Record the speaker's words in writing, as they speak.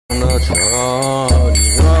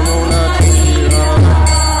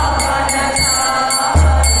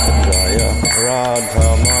Jaya Radha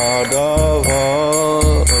Madhava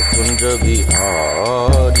Kunja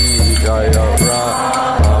Bihari Jaya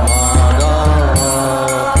Radha Madhava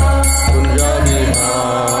Kunja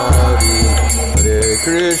Bihari Hare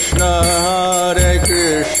Krishna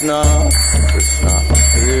Krishna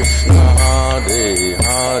Krishna Hare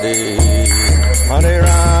Hare Hare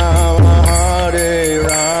Rama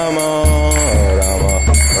Rama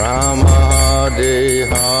Rama Hare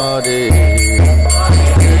Hare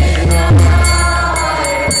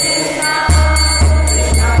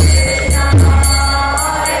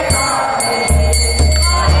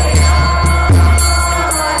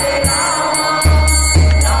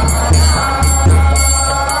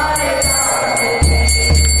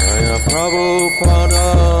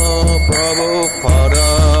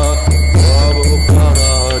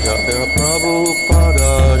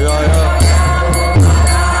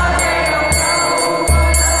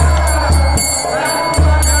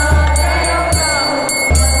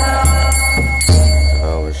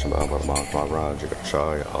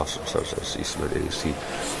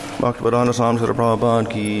Bhakti-vedanta Swami Prabhupada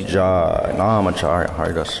ki jai, Namacharya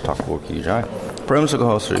Haridas Thakur ki jai, Prem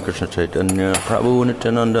Sakaho Sri Krishna Chaitanya Prabhu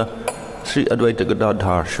Nityananda Sri Advaita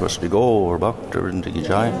Gadadhar Shivasti Gaur Bhaktivinoda ki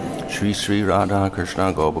jai, Shri Sri Radha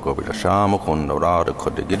Krishna Gopa Gopika Shama Kunda Radha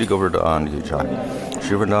Khuda Giri Govardhan ki jai,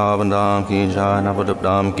 Shri Vrindavan Dham ki jai, Navadip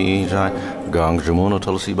Dham ki jai, Ganga Jamuna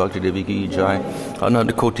Tulsi Bhakti Devi ki jai,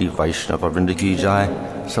 Ananda Koti Vaishnava Vrinda ki jai,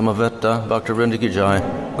 Samaveta Bhaktivinoda ki jai,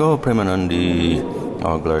 Go Premanandi.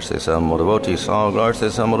 All glories to assemble devotees, all glories to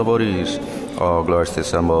assemble devotees, all glories to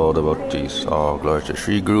assemble devotees, all glories to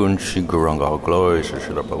Sri Guru and Sri Guranga, all glories to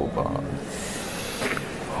Srila Prabhupada.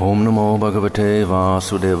 Om Namo Bhagavate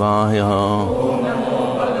Vasudevaya.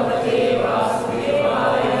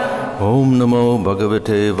 Om Namo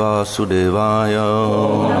Bhagavate Vasudevaya.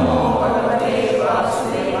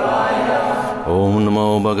 Om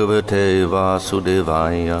Namo Bhagavate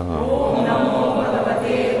Vasudevaya.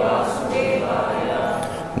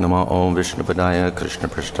 Nama Om Vishnu Padaya Krishna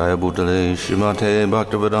Prasthaya Bhutale Srimate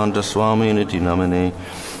Bhaktivedanta Swami Niti Namane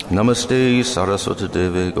Namaste Saraswati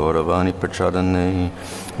Deve Gauravani Prachadane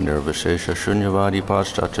Nirvishesha Shunyavadi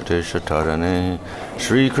Paschatesha Tarane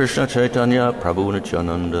Sri Krishna Chaitanya Prabhu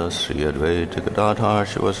Nityananda Sri Advaita Gadadhar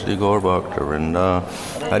Shivasti Gaur Bhaktivinoda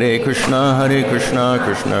Hare Krishna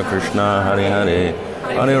Krishna Krishna Hare Hare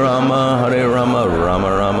Hare Rama Rama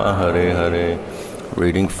Rama Hare Hare.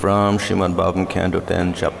 Reading from Srimad Bhagavatham, Canto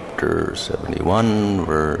 10, Chapter 71,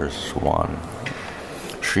 Verse 1.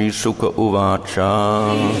 Shri Sukha Uvacha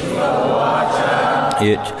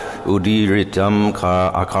It Udiritam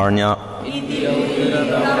Akarnya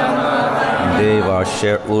Deva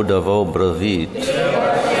Sher Udavo Bravit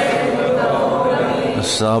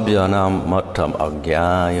Sabhyanam Matam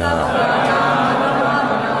Agyaya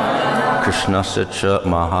Krishna Sacha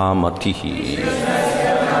Mahamatihi.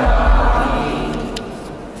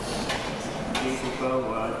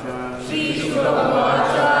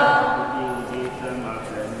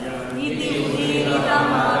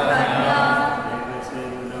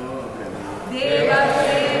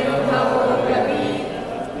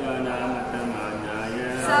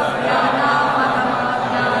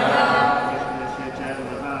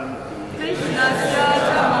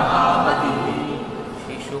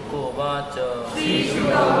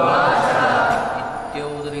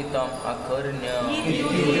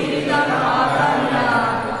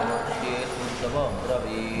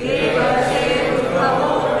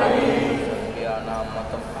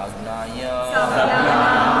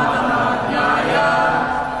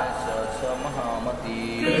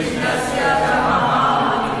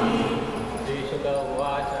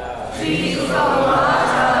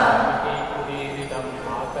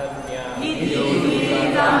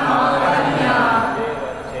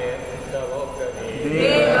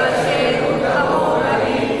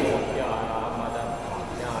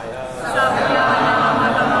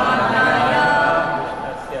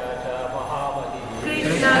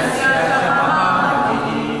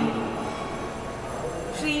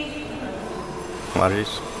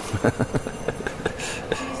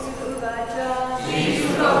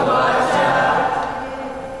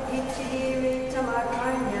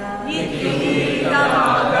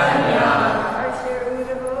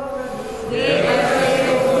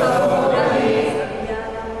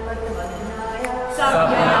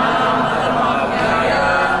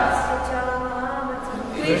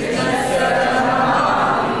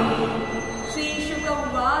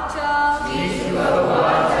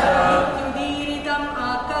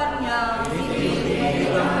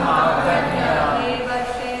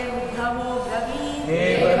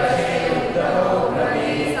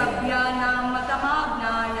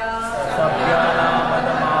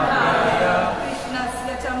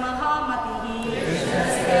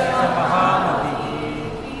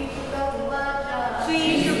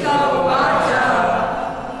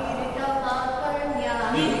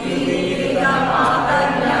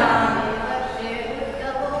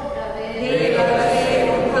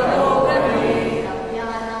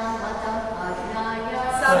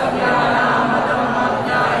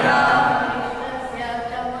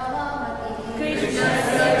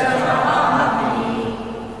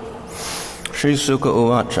 Shri Sukha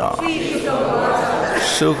Uvacha.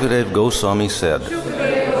 Sukadev Goswami said,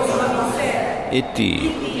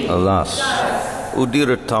 Iti, thus,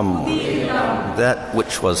 Udiratam, that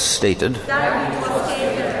which was stated,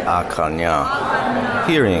 Akanya,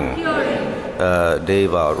 hearing,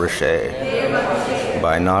 Deva Rishi,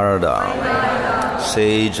 by Narada,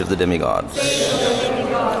 sage of the demigods,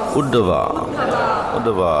 Uddhava,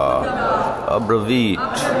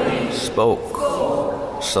 Abravit, spoke,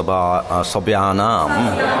 Sabhyanam,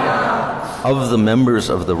 of the members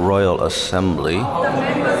of the royal assembly,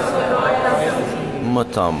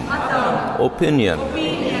 Matam, opinion,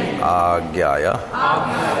 Agyaya,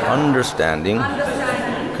 understanding,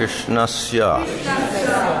 Krishnasya,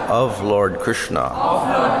 of Lord Krishna,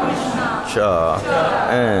 Cha,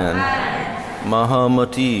 and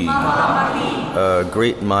Mahamati,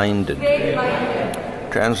 great-minded.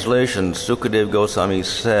 Translation, Sukadev Goswami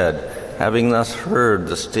said, having thus heard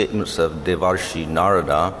the statements of Devarshi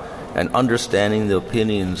Narada and understanding the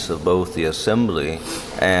opinions of both the assembly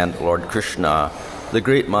and Lord Krishna, the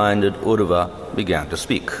great-minded Uddhava began to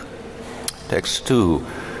speak. Text 2,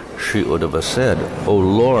 Sri Uddhava said, O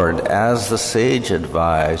Lord, as the sage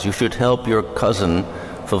advised, you should help your cousin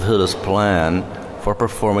fulfill his plan for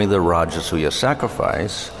performing the Rajasuya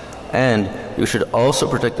sacrifice, and you should also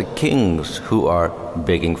protect the kings who are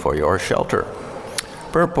begging for your shelter.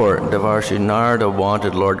 Purport, Devarshi Narada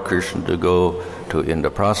wanted Lord Krishna to go to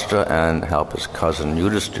Indraprastha and help his cousin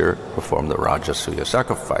Yudhishthira perform the Rajasuya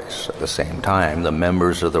sacrifice. At the same time, the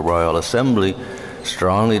members of the royal assembly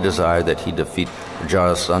strongly desired that he defeat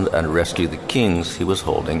Jarasandha and rescue the kings he was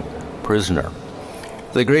holding prisoner.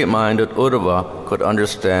 The great-minded Uddhava could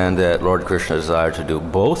understand that Lord Krishna desired to do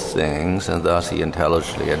both things, and thus he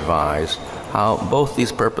intelligently advised how both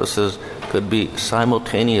these purposes could be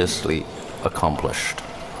simultaneously accomplished.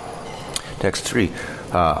 Text 3.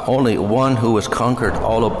 Only one who has conquered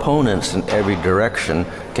all opponents in every direction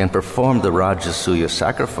can perform the Rajasuya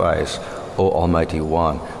sacrifice, O Almighty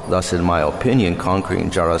One. Thus, in my opinion, conquering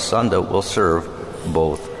Jarasandha will serve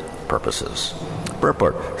both purposes.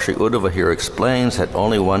 Purport. Sri Uddhava here explains that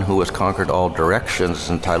only one who has conquered all directions is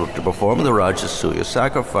entitled to perform the Rajasuya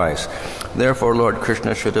sacrifice. Therefore, Lord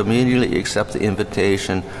Krishna should immediately accept the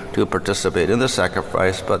invitation to participate in the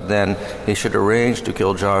sacrifice, but then he should arrange to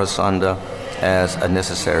kill Jarasandha as a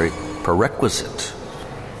necessary prerequisite.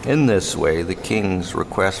 In this way, the king's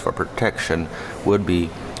request for protection would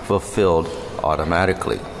be fulfilled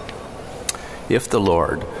automatically. If the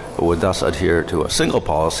Lord would thus adhere to a single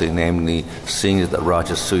policy, namely seeing that the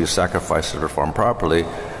Rajasuya sacrifice is performed properly,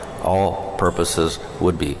 all purposes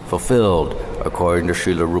would be fulfilled. According to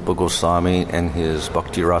Srila Rupa Goswami and his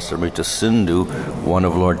Bhakti Rasamrita Sindhu, one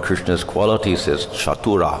of Lord Krishna's qualities is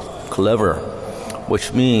chatura, clever,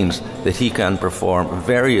 which means that he can perform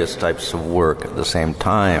various types of work at the same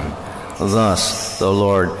time. Thus, the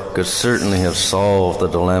Lord could certainly have solved the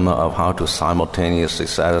dilemma of how to simultaneously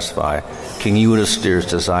satisfy King Yudhishthira's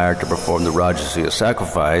desire to perform the Rajasuya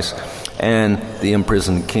sacrifice and the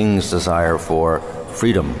imprisoned king's desire for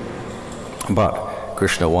freedom. But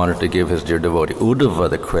Krishna wanted to give his dear devotee Uddhava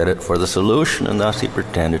the credit for the solution, and thus he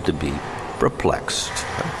pretended to be perplexed.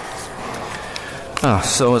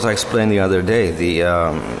 So as I explained the other day,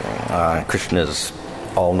 Krishna is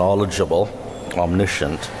all-knowledgeable,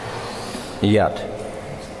 omniscient, yet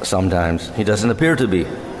sometimes he doesn't appear to be.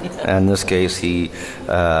 In this case, he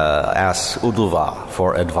asks Uddhava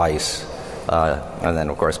for advice. And then,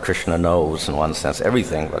 of course, Krishna knows, in one sense,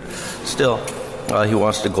 everything. But still, he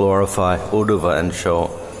wants to glorify Uddhava and show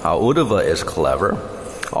how Uddhava is clever.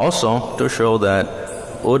 Also, to show that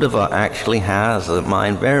Uddhava actually has a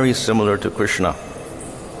mind very similar to Krishna.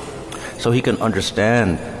 So he can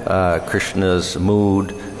understand Krishna's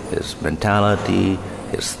mood, his mentality,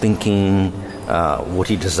 his thinking, what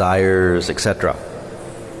he desires, etc.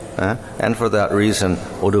 And for that reason,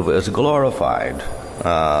 Uddhava is glorified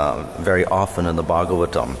very often in the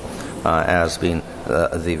Bhagavatam as being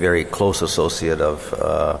the very close associate of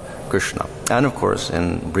Krishna. And of course,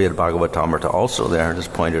 in Srimad Bhagavatam also there, it is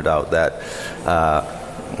pointed out that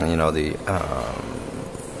the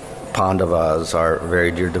Pandavas are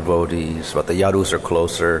very dear devotees, but the Yadus are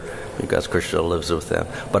closer because Krishna lives with them.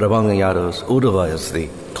 But among the Yadus, Uddhava is the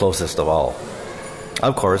closest of all.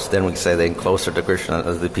 Of course, then we say they're closer to Krishna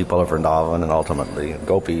as the people of Vrindavan and ultimately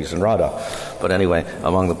gopis and Radha. But anyway,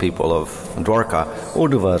 among the people of Dwarka,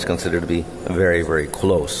 Uddhava is considered to be very, very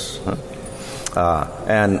close.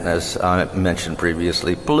 And as I mentioned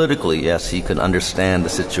previously, politically, yes, he can understand the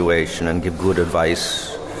situation and give good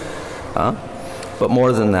advice. But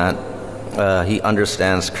more than that, he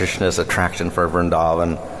understands Krishna's attraction for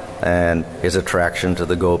Vrindavan and his attraction to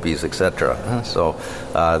the gopis, etc. So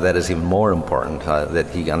that is even more important,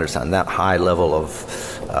 that he understands that high level of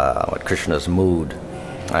Krishna's mood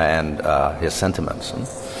and his sentiments.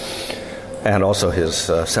 And also his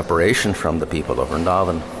separation from the people of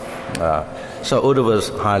Vrindavan. So Uddhava is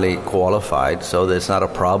highly qualified, so it's not a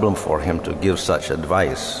problem for him to give such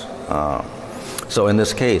advice. So in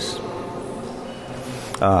this case,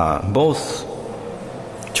 both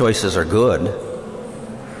choices are good.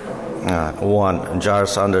 One,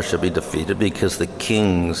 Jarasandha should be defeated because the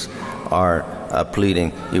kings are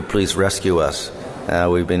pleading, you please rescue us.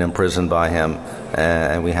 We've been imprisoned by him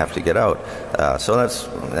and we have to get out.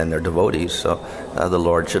 And they're devotees, so the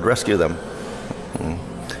Lord should rescue them.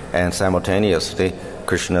 And simultaneously,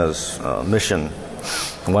 Krishna's mission,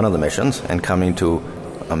 one of the missions, and coming to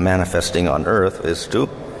manifesting on earth is to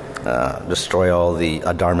destroy all the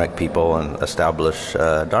adharmic people and establish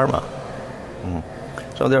dharma.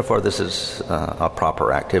 So therefore, this is a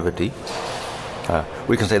proper activity.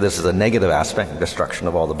 We can say this is a negative aspect, destruction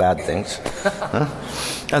of all the bad things.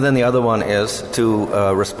 And then the other one is to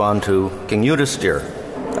respond to King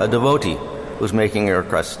Yudhisthira, a devotee who's making a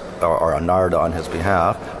request, or a narada on his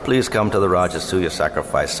behalf, please come to the Rajasuya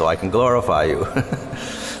sacrifice so I can glorify you.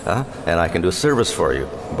 And I can do service for you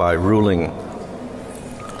by ruling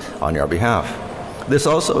on your behalf. This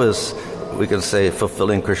also is, we can say,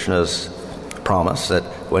 fulfilling Krishna's promise that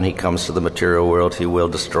when he comes to the material world, he will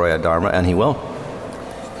destroy adharma and he will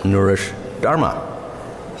nourish dharma.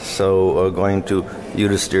 So going to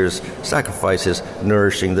Yudhisthira's sacrifice is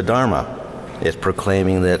nourishing the dharma. It's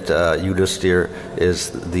proclaiming that Yudhisthira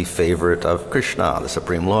is the favorite of Krishna, the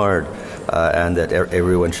Supreme Lord, and that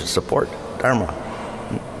everyone should support dharma.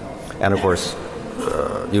 And of course,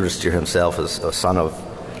 Yudhisthira himself is a son of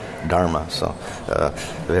dharma, so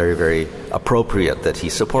very, very appropriate that he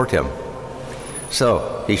support him.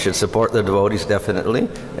 So he should support the devotees definitely,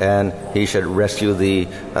 and he should rescue the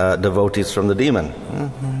devotees from the demon.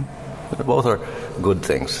 Both are good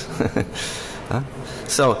things.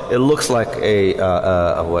 So it looks like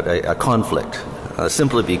a conflict,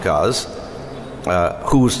 simply because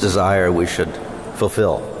whose desire we should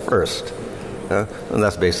fulfill first. And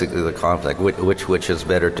that's basically the conflict, which is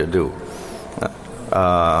better to do.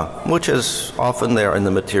 Which is often there in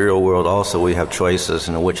the material world also. We have choices,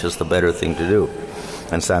 which is the better thing to do.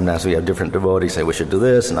 And sometimes we have different devotees say we should do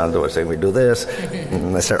this, and others say we do this,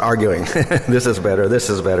 and they start arguing. This is better, this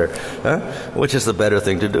is better. Which is the better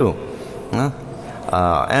thing to do?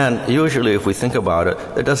 And usually, if we think about it,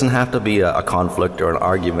 there doesn't have to be a conflict or an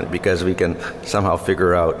argument, because we can somehow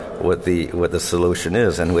figure out what the solution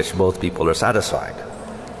is, in which both people are satisfied.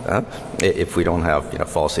 If we don't have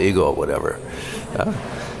false ego or whatever.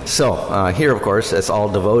 So here, of course, it's all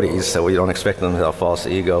devotees, so we don't expect them to have false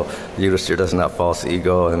ego. Yudhisthira doesn't have false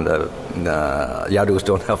ego, and Yadus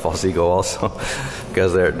don't have false ego also,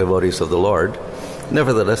 because they're devotees of the Lord.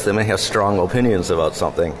 Nevertheless, they may have strong opinions about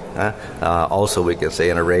something. Also, we can say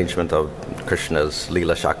an arrangement of Krishna's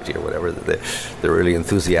Leela Shakti or whatever. They're really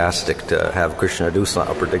enthusiastic to have Krishna do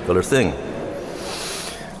a particular thing.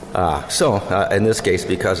 So, in this case,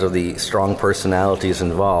 because of the strong personalities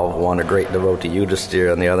involved, one a great devotee,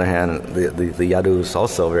 Yudhisthira, on the other hand, the Yadus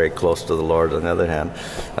also very close to the Lord, on the other hand.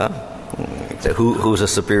 Who's a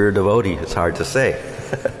superior devotee? It's hard to say.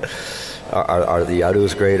 Are the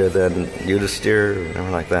Yadus greater than Yudhisthira?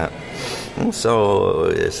 Something like that. So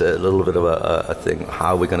it's a little bit of a thing.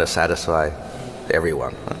 How are we going to satisfy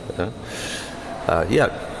everyone?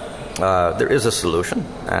 Yet, there is a solution,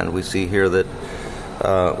 and we see here that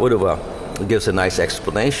Uddhava gives a nice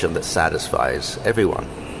explanation that satisfies everyone.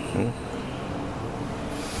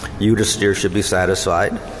 Yudhisthira should be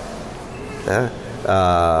satisfied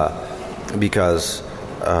because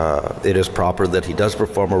it is proper that he does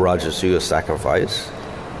perform a Rajasuya sacrifice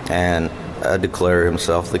and declare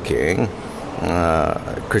himself the king.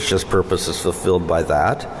 Krishna's purpose is fulfilled by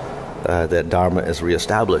that Dharma is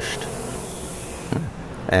reestablished.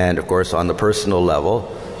 And of course, on the personal level,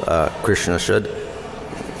 Krishna should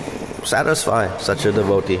satisfy such a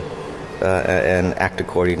devotee and act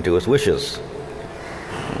according to his wishes.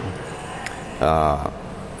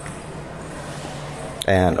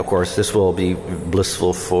 And of course, this will be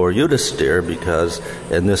blissful for Yudhisthira, because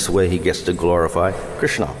in this way he gets to glorify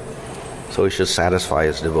Krishna. So he should satisfy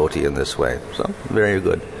his devotee in this way. So, very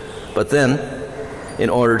good. But then, in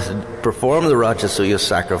order to perform the Rajasuya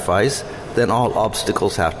sacrifice, then all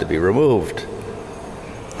obstacles have to be removed.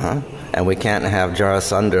 And we can't have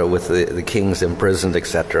Jarasandha with the kings imprisoned,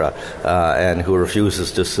 etc., and who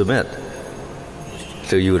refuses to submit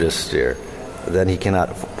to Yudhisthira. Then he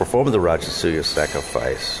cannot perform the Rajasuya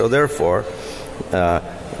sacrifice. So therefore,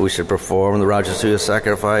 we should perform the Rajasuya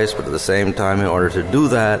sacrifice, but at the same time, in order to do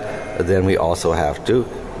that, then we also have to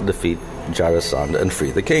defeat Jarasandha and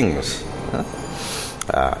free the kings.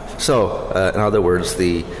 In other words,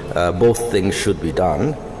 both things should be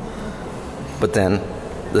done, but then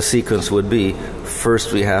the sequence would be,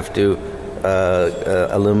 first we have to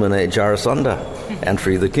eliminate Jarasandha and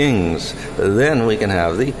free the kings. Then we can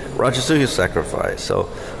have the Rajasuya sacrifice. So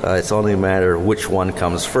it's only a matter of which one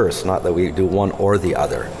comes first, not that we do one or the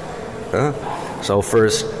other. So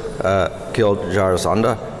first kill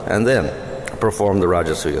Jarasandha and then perform the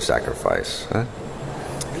Rajasuya sacrifice.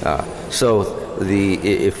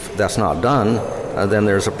 If that's not done, then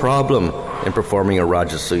there's a problem in performing a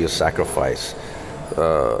Rajasuya sacrifice.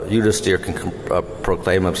 Yudhisthira can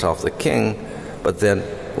proclaim himself the king, but then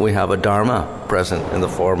we have a dharma present in the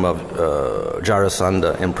form of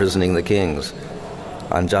Jarasandha imprisoning the kings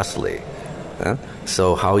unjustly.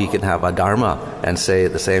 So how you can have a dharma and say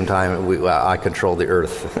at the same time, I control the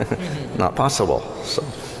earth? Not possible. So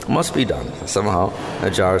it must be done. Somehow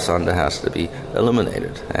Jarasandha has to be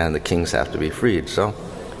eliminated and the kings have to be freed. So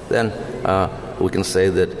then we can say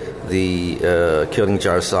that the killing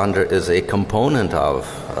Jarasandha is a component of,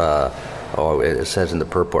 or it says in the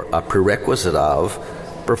purport, a prerequisite of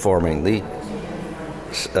performing the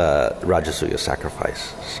Rajasuya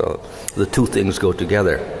sacrifice. So the two things go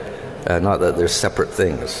together, not that they're separate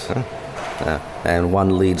things, and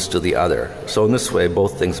one leads to the other. So in this way,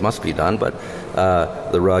 both things must be done, but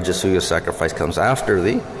the Rajasuya sacrifice comes after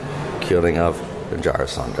the killing of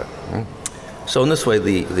Jarasandha. So in this way,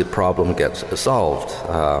 the problem gets solved.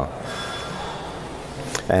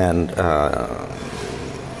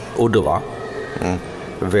 Uddhava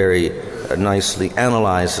very nicely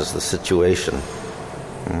analyzes the situation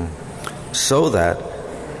so that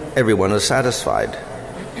everyone is satisfied.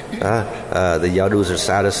 The Yadus are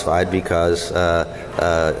satisfied because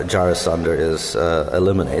Jarasandha is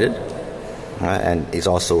eliminated, and he's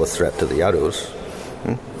also a threat to the Yadus.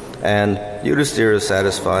 And Yudhisthira is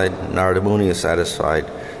satisfied, Narada Muni is satisfied,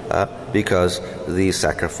 because the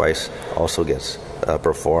sacrifice also gets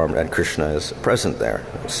performed and Krishna is present there,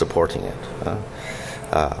 supporting it.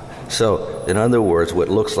 So, in other words, what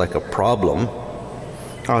looks like a problem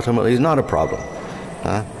ultimately is not a problem,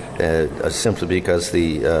 simply because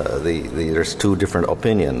there's two different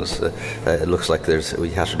opinions. It looks like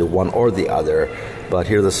we have to do one or the other, but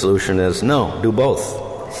here the solution is no, do both.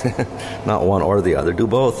 Not one or the other, do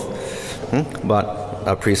both.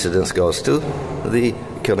 But precedence goes to the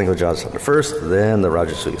killing of Jarasandha first, then the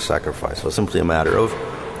Rajasuya sacrifice. So it's simply a matter of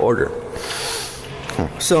order.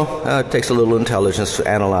 So it takes a little intelligence to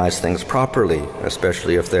analyze things properly,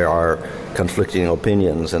 especially if there are conflicting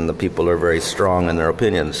opinions and the people are very strong in their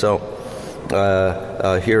opinions. So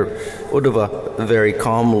here Uddhava very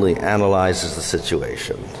calmly analyzes the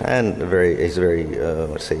situation, and he's very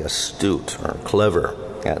let's say, astute or clever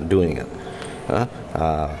at doing it.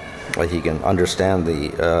 He can understand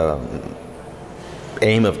the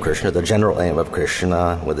aim of Krishna, the general aim of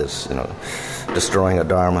Krishna, with his, destroying a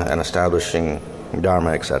dharma and establishing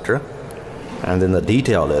dharma, etc. And then the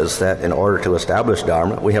detail is that in order to establish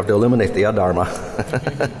dharma, we have to eliminate the adharma.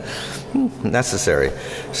 Necessary.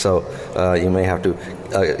 So you may have to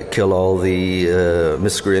kill all the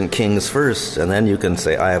miscreant kings first, and then you can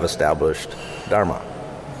say, I have established dharma.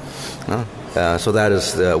 So that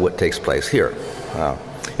is what takes place here.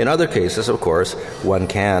 In other cases, of course, one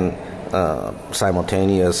can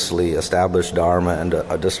simultaneously establish dharma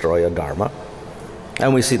and destroy a dharma.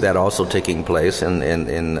 And we see that also taking place in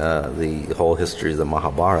the whole history of the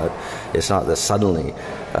Mahabharata. It's not that suddenly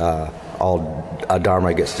all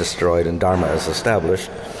dharma gets destroyed and dharma is established.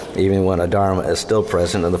 Even when a dharma is still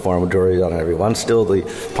present in the form of Duryodhana and everyone, still the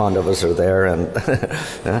Pandavas are there, and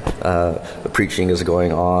the preaching is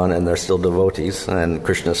going on, and they're still devotees, and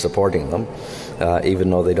Krishna is supporting them, even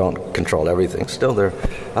though they don't control everything. Still,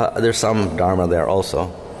 there's some dharma there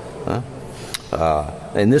also.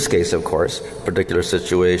 In this case, of course, particular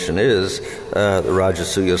situation is the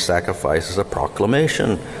Rajasuya sacrifice is a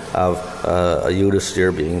proclamation of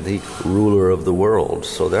Yudhisthira being the ruler of the world.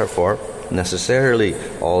 So therefore, necessarily,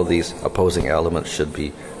 all these opposing elements should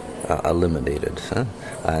be eliminated,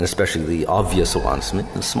 and especially the obvious ones.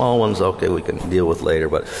 The small ones, okay, we can deal with later,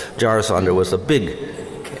 but Jarasandha was a big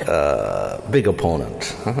big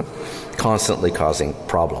opponent, constantly causing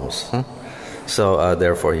problems. So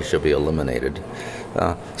therefore he should be eliminated.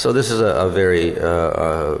 So this is a very,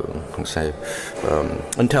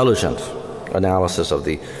 intelligent analysis of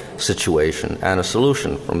the situation and a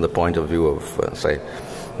solution from the point of view of,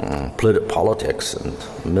 politics and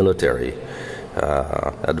military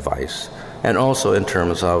advice, and also in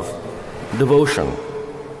terms of devotion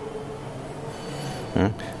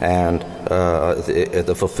and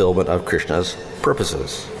the fulfillment of Krishna's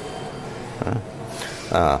purposes.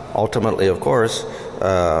 Ultimately, of course,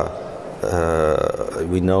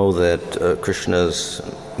 we know that Krishna's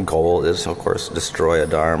goal is, of course, destroy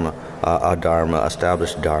adharma,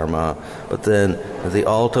 establish dharma, but then the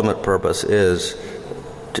ultimate purpose is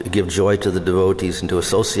to give joy to the devotees and to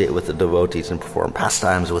associate with the devotees and perform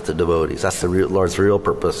pastimes with the devotees. That's the Lord's real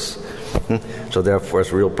purpose. So therefore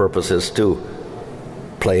his real purpose is to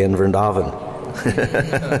play in Vrindavan,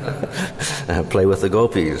 play with the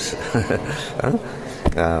gopis,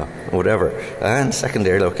 whatever. And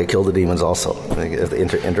secondarily, okay, kill the demons also, if they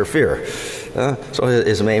interfere. So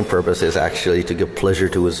his main purpose is actually to give pleasure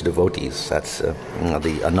to his devotees. That's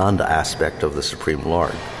the Ananda aspect of the Supreme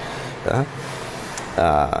Lord.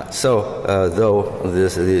 Though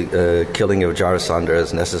the killing of Jarasandha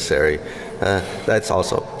is necessary, that's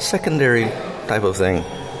also secondary type of thing.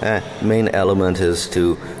 Main element is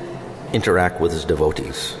to interact with his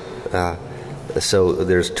devotees. So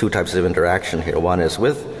there's two types of interaction here. One is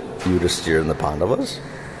with Yudhisthira and the Pandavas,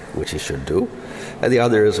 which he should do, and the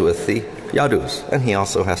other is with the Yadus, and he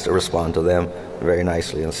also has to respond to them very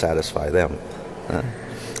nicely and satisfy them.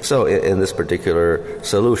 So in this particular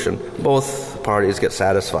solution, both parties get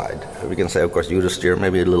satisfied. We can say, of course, Yudhisthira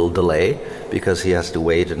maybe a little delay because he has to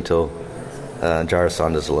wait until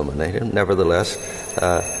Jarasandha is eliminated. Nevertheless,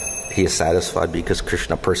 he is satisfied because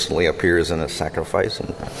Krishna personally appears in a sacrifice,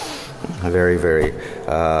 and very, very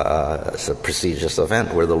it's a prestigious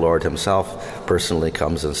event where the Lord himself personally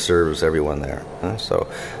comes and serves everyone there. So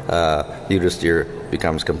Yudhisthira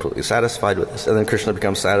becomes completely satisfied with this, and then Krishna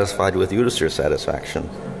becomes satisfied with Yudhisthira's satisfaction.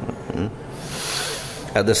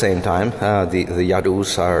 At the same time, the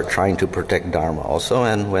Yadus are trying to protect Dharma also,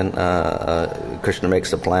 and when Krishna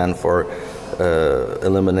makes a plan for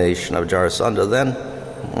elimination of Jarasandha, then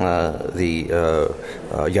the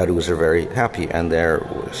Yadus are very happy, and their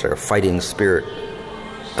sort of fighting spirit,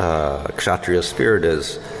 Kshatriya spirit,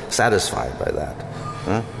 is satisfied by that.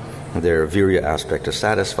 Their virya aspect is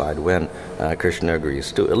satisfied when Krishna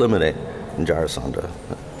agrees to eliminate Jarasandha.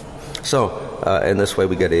 So in this way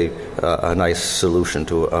we get a nice solution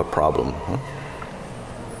to a problem.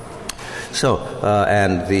 So,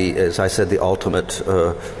 and as I said, the ultimate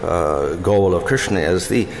goal of Krishna is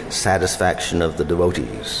the satisfaction of the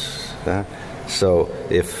devotees. So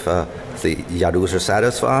if the Yadus are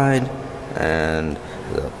satisfied and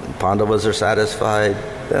the Pandavas are satisfied,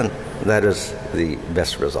 then that is the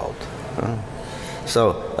best result.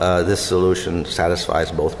 So this solution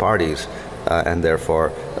satisfies both parties, and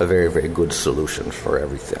therefore a very, very good solution for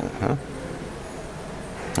everything.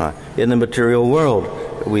 In the material world,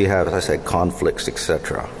 we have, as I said, conflicts,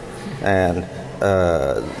 etc. And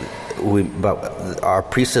but our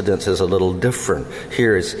precedence is a little different.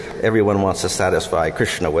 Here is everyone wants to satisfy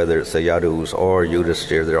Krishna, whether it's the Yadus or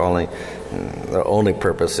Yudhisthira. Their only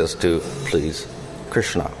purpose is to please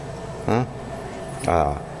Krishna.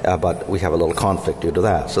 But we have a little conflict due to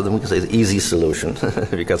that. So then we can say it's an easy solution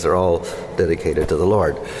because they're all dedicated to the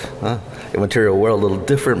Lord. In the material world, a little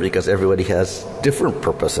different because everybody has different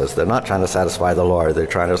purposes. They're not trying to satisfy the Lord. They're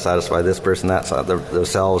trying to satisfy this person, that,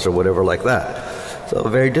 themselves, or whatever like that. So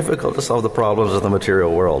very difficult to solve the problems of the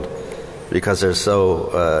material world because they're so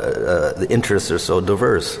the interests are so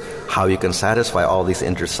diverse. How you can satisfy all these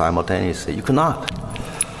interests simultaneously? You cannot.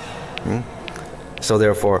 So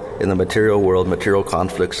therefore, in the material world, material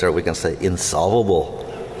conflicts are, we can say, insolvable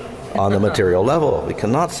on the material level. We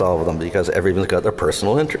cannot solve them because everyone's got their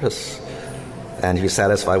personal interests. And if you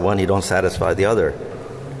satisfy one, you don't satisfy the other.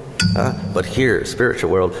 But here,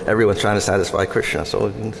 spiritual world, everyone's trying to satisfy Krishna.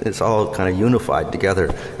 So it's all kind of unified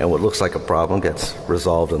together. And what looks like a problem gets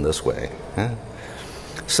resolved in this way.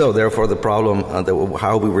 So therefore, the problem,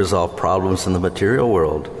 how we resolve problems in the material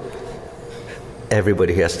world,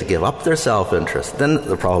 everybody has to give up their self-interest. Then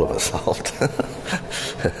the problem is solved.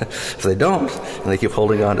 If they don't, and they keep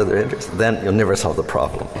holding on to their interest, then you'll never solve the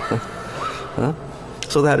problem.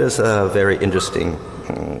 So that is a very interesting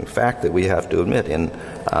fact that we have to admit in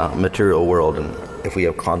material world. And if we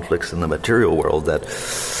have conflicts in the material world, that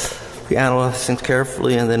we analyze things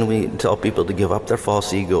carefully and then we tell people to give up their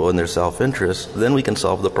false ego and their self-interest, then we can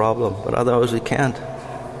solve the problem. But otherwise we can't.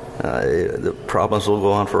 the problems will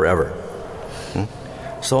go on forever.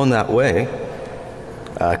 So in that way,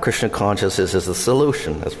 Krishna consciousness is the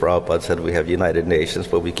solution. As Prabhupada said, we have United Nations,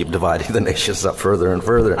 but we keep dividing the nations up further and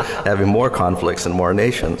further, having more conflicts and more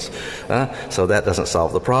nations. So that doesn't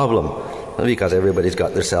solve the problem, because everybody's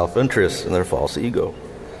got their self-interest and their false ego.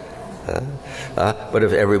 But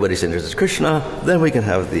if everybody's interest is Krishna, then we can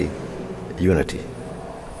have the unity.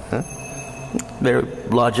 Very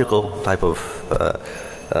logical type of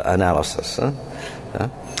analysis.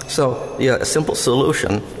 So, yeah, a simple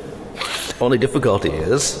solution. Only difficulty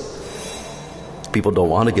is people don't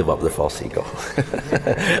want to give up their false ego.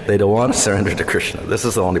 They don't want to surrender to Krishna. This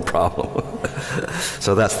is the only problem.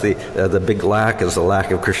 So that's the big lack, is the lack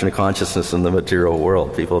of Krishna consciousness in the material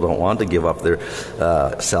world. People don't want to give up their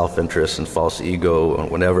self-interest and false ego and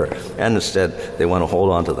whatever, and instead they want to hold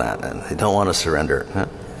on to that, and they don't want to surrender.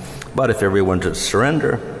 But if everyone would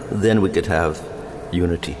surrender, then we could have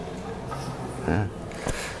unity.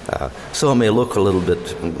 So it may look a little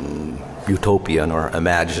bit utopian or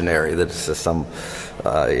imaginary, that it's some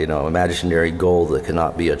imaginary goal that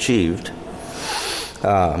cannot be achieved.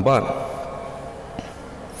 But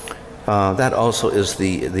that also is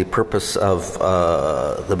the purpose of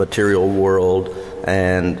the material world,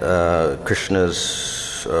 and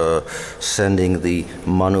Krishna's sending the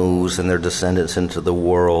Manus and their descendants into the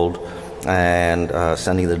world, and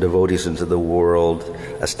sending the devotees into the world,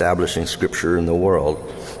 establishing scripture in the world,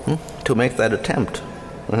 to make that attempt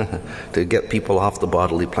to get people off the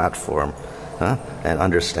bodily platform and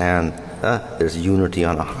understand there's unity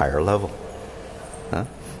on a higher level.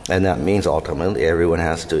 And that means ultimately everyone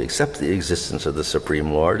has to accept the existence of the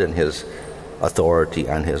Supreme Lord and His authority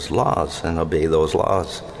and His laws, and obey those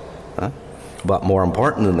laws. But more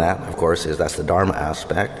important than that, of course, that's the Dharma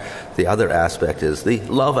aspect. The other aspect is the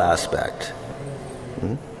love aspect.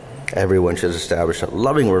 Everyone should establish a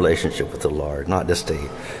loving relationship with the Lord, not just a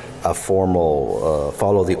formal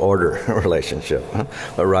follow the order relationship,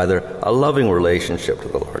 but rather a loving relationship to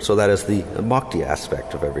the Lord. So that is the bhakti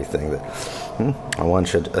aspect of everything. That one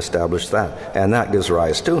should establish that, and that gives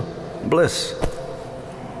rise to bliss.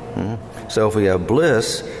 So if we have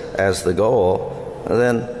bliss as the goal,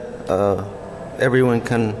 then everyone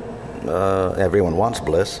wants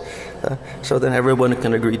bliss. So then everyone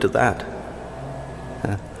can agree to that.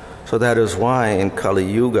 So that is why in Kali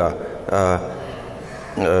Yuga,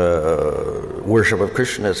 worship of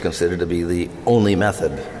Krishna is considered to be the only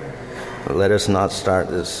method. Let us not start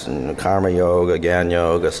this karma yoga, jnana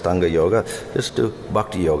yoga, stanga yoga. Just do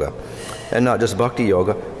bhakti yoga. And not just bhakti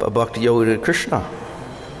yoga, but bhakti yoga to Krishna,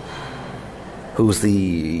 who's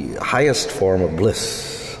the highest form of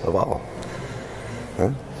bliss of all.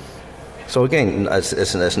 So again,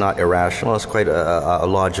 it's not irrational. It's quite a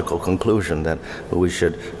logical conclusion that we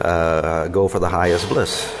should go for the highest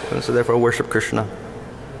bliss. And so therefore worship Krishna.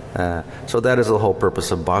 So that is the whole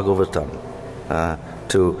purpose of Bhagavatam,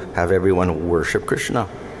 to have everyone worship Krishna.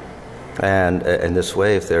 And in this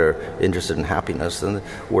way, if they're interested in happiness, then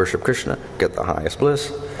worship Krishna, get the highest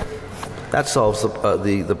bliss. That solves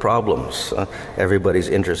the problems. Everybody's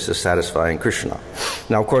interest is satisfying Krishna.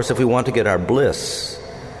 Now, of course, if we want to get our bliss,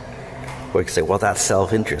 we can say, well, that's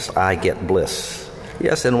self-interest. I get bliss.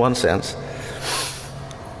 Yes, in one sense.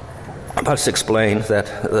 But it's explained that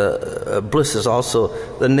the bliss is also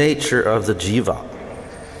the nature of the jiva.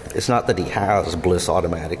 It's not that he has bliss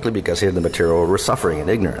automatically, because here in the material world we're suffering in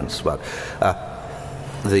ignorance. But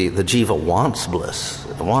the jiva wants bliss,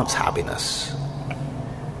 wants happiness.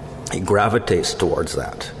 He gravitates towards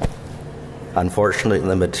that. Unfortunately, in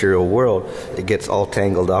the material world, it gets all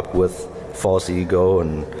tangled up with false ego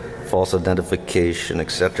and false identification,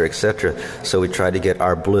 etc., etc. So we try to get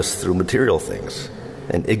our bliss through material things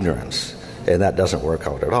and ignorance, and that doesn't work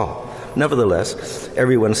out at all. Nevertheless,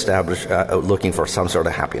 everyone established looking for some sort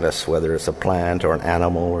of happiness, whether it's a plant or an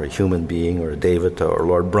animal or a human being or a devata or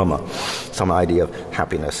Lord Brahma, some idea of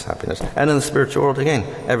happiness. And in the spiritual world, again,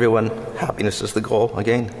 everyone, happiness is the goal,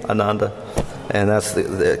 again, Ananda. And that's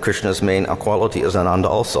the Krishna's main quality is Ananda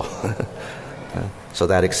also. So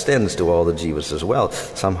that extends to all the jivas as well.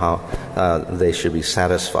 Somehow they should be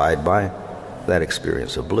satisfied by that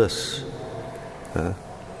experience of bliss.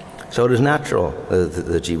 So it is natural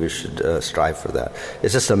the jivas should strive for that.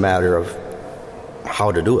 It's just a matter of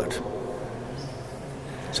how to do it.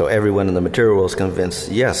 So everyone in the material world is convinced,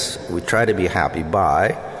 yes, we try to be happy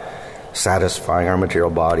by satisfying our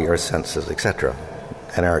material body, our senses, etc.,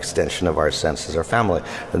 and our extension of our senses, our family.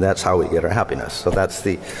 And that's how we get our happiness. So that's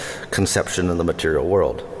the conception in the material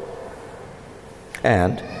world.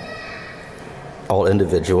 And all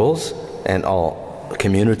individuals and all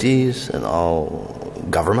communities and all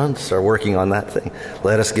governments are working on that thing.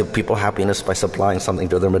 Let us give people happiness by supplying something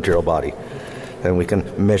to their material body. And we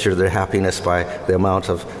can measure their happiness by the amount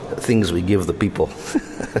of things we give the people.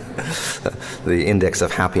 The index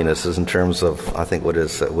of happiness is in terms of, I think, what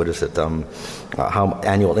is it? How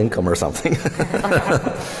annual income or something.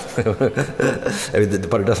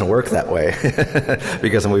 But it doesn't work that way,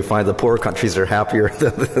 because we find the poor countries are happier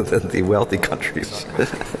than the wealthy countries.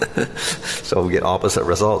 So we get opposite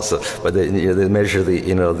results. But they measure the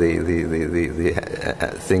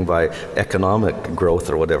thing by economic growth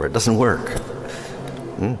or whatever. It doesn't work.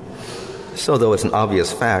 So though it's an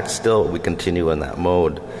obvious fact, still we continue in that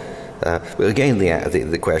mode. Again,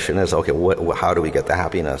 the question is, okay, how do we get the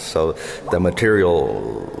happiness? So the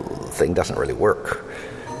material thing doesn't really work.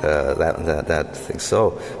 That thing.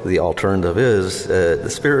 So the alternative is the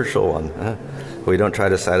spiritual one. We don't try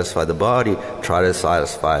to satisfy the body, try to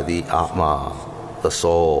satisfy the Atma, the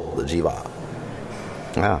soul, the Jiva.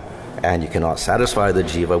 And you cannot satisfy the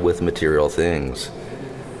Jiva with material things.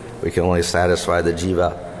 We can only satisfy the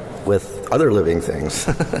Jiva with other living things.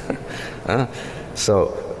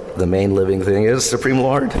 So the main living thing is Supreme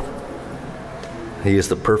Lord. He is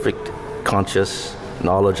the perfect, conscious,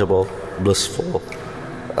 knowledgeable, blissful,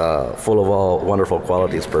 full of all wonderful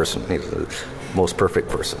qualities person. He's the most perfect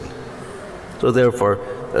person. So therefore,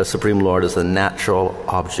 the Supreme Lord is the natural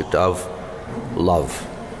object of love.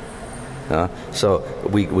 So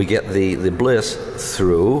we get the bliss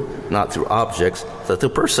through, not through objects, but through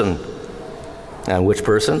person. And which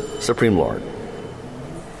person? Supreme Lord.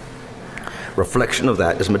 Reflection of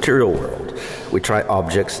that is material world. We try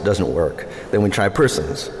objects, doesn't work. Then we try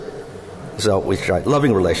persons. So we try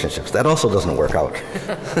loving relationships. That also doesn't work out.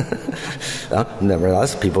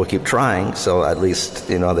 Nevertheless, people keep trying. So at least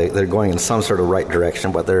they're going in some sort of right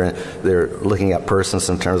direction, but they're looking at persons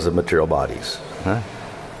in terms of material bodies.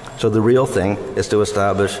 So the real thing is to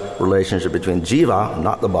establish relationship between Jiva,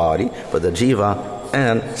 not the body, but the Jiva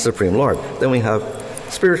and Supreme Lord. Then we have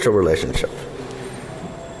spiritual relationship.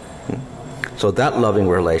 So that loving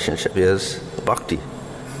relationship is bhakti,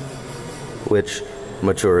 which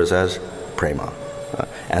matures as prema.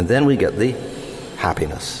 And then we get the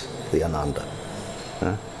happiness, the ananda.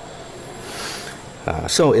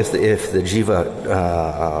 So if the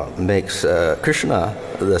jiva makes Krishna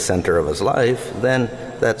the center of his life, then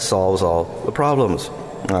that solves all the problems.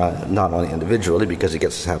 Not only individually because he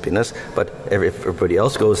gets his happiness, but if everybody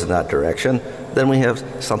else goes in that direction, then we have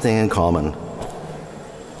something in common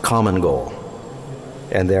goal.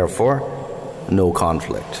 And therefore, no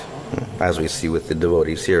conflict. As we see with the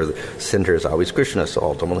devotees here, the center is always Krishna, so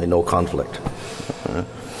ultimately no conflict.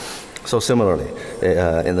 So similarly,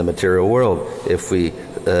 in the material world, if we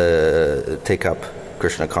take up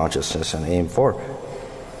Krishna consciousness and aim for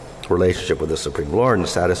relationship with the Supreme Lord and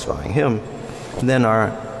satisfying Him, then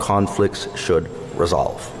our conflicts should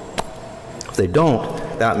resolve. If they don't,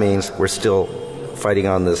 that means we're still fighting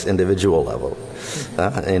on this individual level,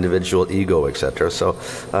 individual ego, etc. So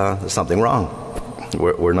there's something wrong.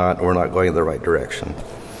 We're not going in the right direction.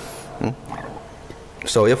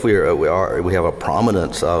 So if we have a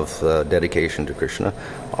prominence of dedication to Krishna,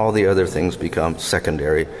 all the other things become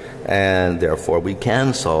secondary, and therefore we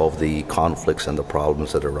can solve the conflicts and the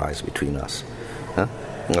problems that arise between us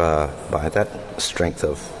by that strength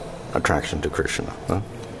of attraction to Krishna.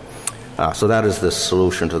 So that is the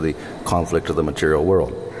solution to the conflict of the material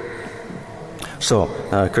world. So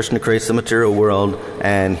Krishna creates the material world,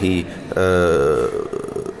 and he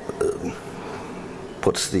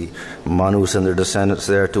puts the Manus and their descendants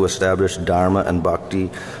there to establish Dharma and Bhakti.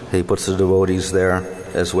 He puts the devotees there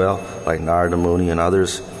as well, like Narada Muni and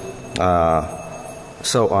others.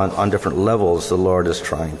 So on different levels, the Lord is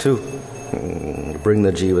trying to bring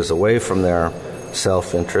the jivas away from their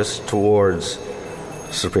self-interest towards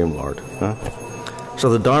Supreme Lord. So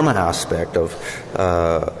the Dharma aspect of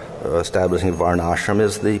establishing Varnashram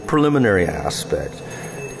is the preliminary aspect,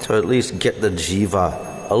 to at least get the jiva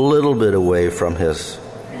a little bit away from his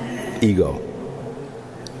ego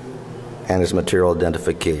and his material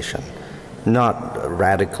identification. Not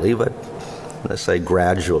radically, but let's say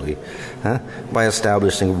gradually, by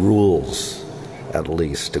establishing rules, at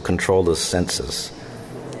least, to control the senses.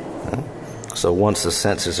 So once the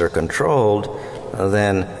senses are controlled,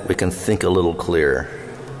 then we can think a little clearer.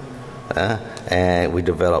 And we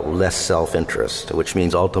develop less self-interest, which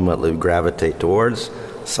means ultimately we gravitate towards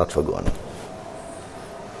sattva gun.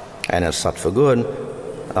 And as sattva gun,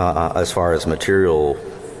 as far as material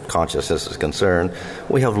consciousness is concerned,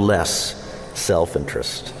 we have less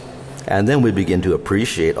self-interest. And then we begin to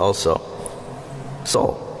appreciate also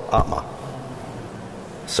soul, Atma.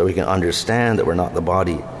 So we can understand that we're not the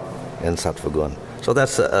body in sattva gun. So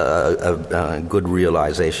that's a good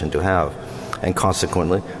realization to have, and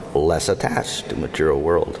consequently less attached to material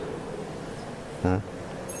world.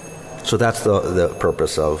 So that's the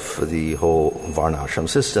purpose of the whole Varnashram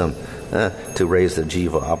system, to raise the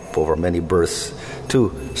jiva up over many births to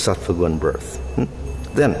sattva-gun birth.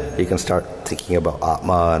 Then he can start thinking about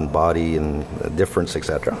Atma and body and difference,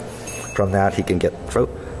 etc. From that he can get through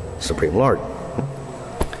Supreme Lord.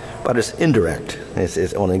 But it's indirect.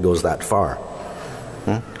 It only goes that far.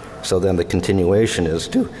 So then the continuation is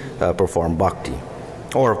to perform bhakti.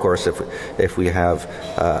 Or, of course, if we have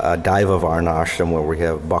a Daiva Varnashram where we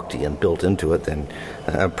have bhakti and built into it, then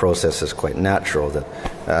a process is quite natural that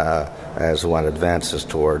as one advances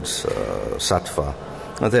towards sattva,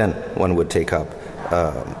 then one would take up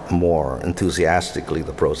more enthusiastically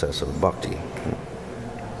the process of bhakti.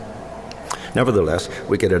 Nevertheless,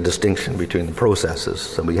 we get a distinction between the processes.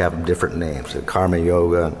 So we have different names: karma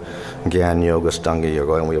yoga, Gyan yoga, Stanga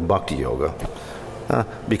yoga, and we have bhakti yoga,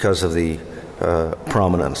 because of the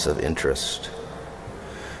prominence of interest.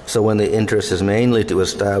 So when the interest is mainly to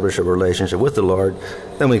establish a relationship with the Lord,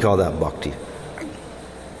 then we call that bhakti.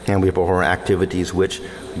 And we perform activities which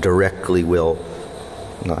directly will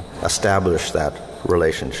establish that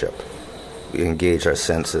relationship. We engage our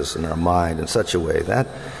senses and our mind in such a way that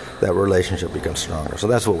that relationship becomes stronger. So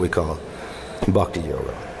that's what we call bhakti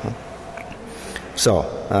yoga. So,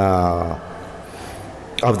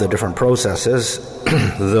 of the different processes,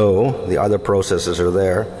 though the other processes are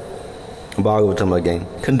there, Bhagavatam again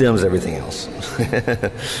condemns everything else.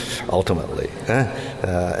 Ultimately,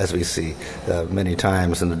 as we see many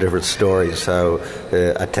times in the different stories, how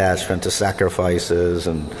attachment to sacrifices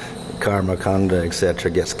and karma kanda,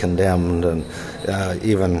 etc., gets condemned, and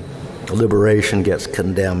even liberation gets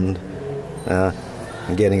condemned.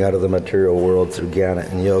 Getting out of the material world through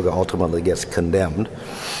jnana and yoga ultimately gets condemned.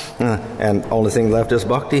 And only thing left is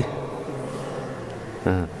bhakti.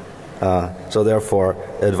 So therefore,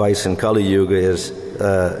 advice in Kali Yuga is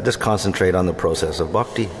just concentrate on the process of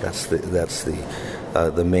bhakti. That's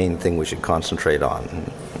the main thing we should concentrate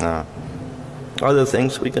on. Other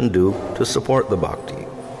things we can do to support the bhakti,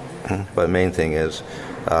 but the main thing is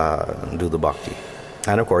do the bhakti.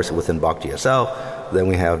 And of course, within bhakti itself, then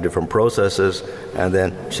we have different processes, and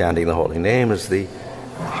then chanting the holy name is the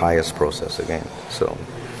highest process again. So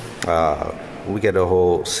we get a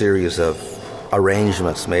whole series of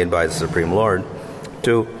arrangements made by the Supreme Lord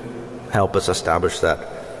to help us establish that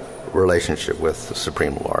relationship with the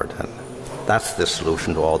Supreme Lord. And that's the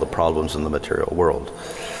solution to all the problems in the material world.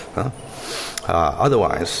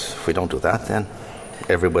 Otherwise, if we don't do that, then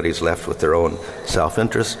everybody's left with their own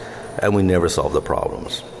self-interest, and we never solve the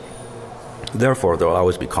problems. Therefore, there will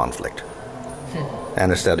always be conflict.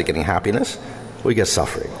 And instead of getting happiness, we get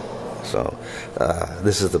suffering. So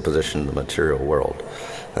this is the position in the material world.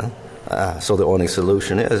 So the only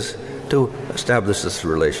solution is to establish this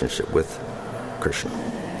relationship with Krishna.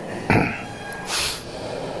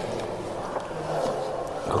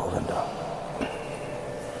 Govinda.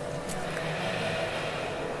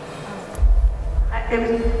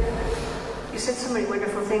 You said so many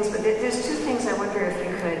wonderful things, but there's two things I wonder if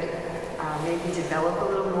you could maybe develop a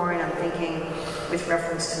little more, and I'm thinking with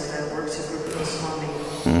reference to the works of Rupa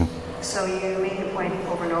Swami. So you made the point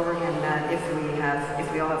over and over again that if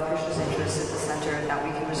we all have Krishna's interests at the center, that we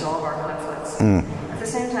can resolve our conflicts. At the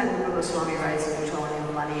same time, Rupa Swami writes in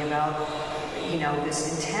Petroleum Money about this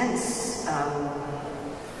intense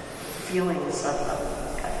feelings of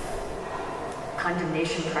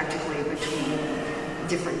condemnation practically between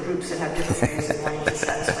different groups that have different ways of wanting to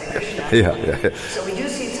satisfy Krishna. Yeah. So we do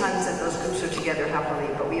see times that those groups are together happily,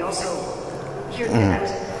 but we also hear that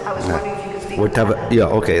I was wondering if you could speak about that.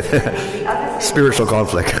 Yeah, okay. Spiritual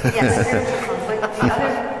conflict. Yes, spiritual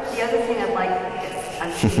conflict. The other thing I'd like,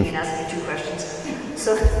 I'm thinking and asking two questions.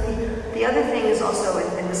 So the other thing is also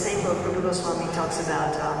in the same book, Rupa Goswami talks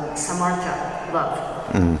about samartha, love.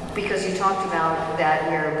 Because you talked about that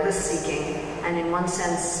we're bliss-seeking, and in one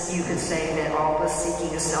sense you could say that all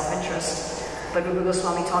bliss-seeking is self-interest. But Rupa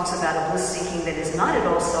Goswami talks about a bliss-seeking that is not at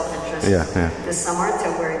all self-interest. The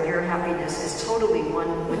samartha, where your happiness is totally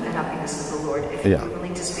one with the happiness of the Lord. If you're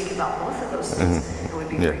willing to speak about both of those things, I would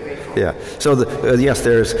be very grateful. Yeah. So yes,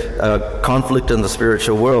 there's conflict in the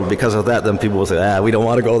spiritual world. Because of that, then people will say, we don't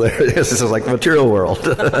want to go there. This is like the material world,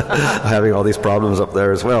 having all these problems up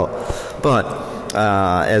there as well. But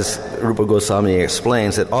as Rupa Goswami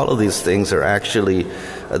explains, that all of these things are actually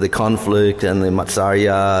the conflict and the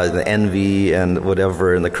matsarya, the envy and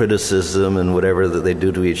whatever, and the criticism and whatever that they do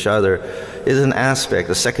to each other is an aspect,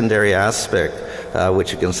 a secondary aspect,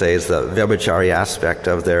 which you can say is the vyabhichari aspect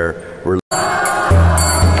of their religion.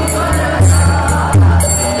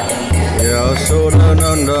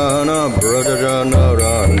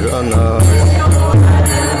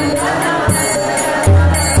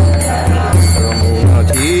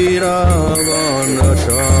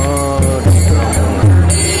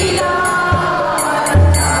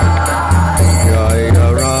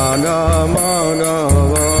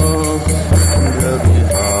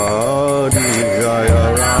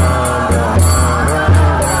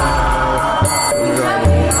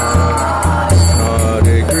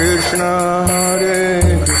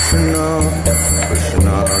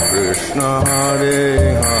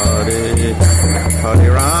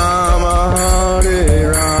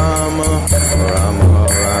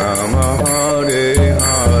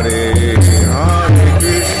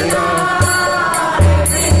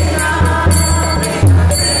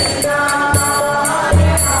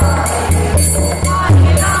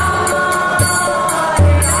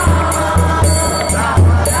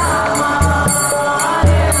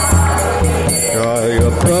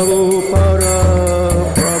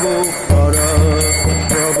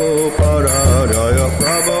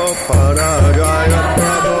 Jaya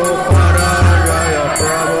Prabhupada, Jaya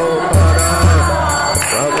Prabhupada,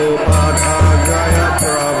 Prabhupada, Jaya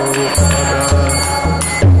Prabhupada.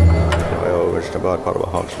 Jaya Vishnabad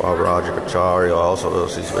Paramahansa Maharaj Acharya, also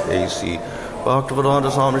associated with AC. Bhaktivedanta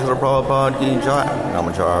Swami Srila Prabhupada ki jai.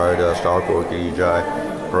 Namacharya Thakur ki jai.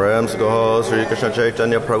 Prem Sago Sri Krishna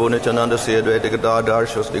Chaitanya Prabhu Nityananda Sri Advaita Gadadhar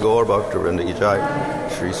Shivasti Gaur Bhaktivinoda ki jai.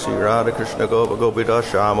 Shri Sri Radha Krishna Gopa Gopita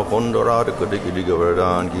Shama Kunda Radha Kudiki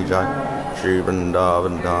Govardhan ki jai. Shri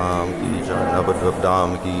Vrindavan Dham ki jai. Navadvip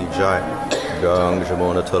Dham ki jai. Gang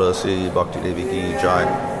Shamona Tulasi Bhakti Devi ki jai.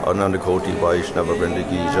 Ananda Koti Vaishnava Vrinda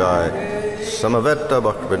ki jai. Samaveta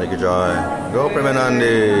Bhaktivinoda ki jai.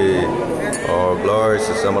 Gopremanandi. All glories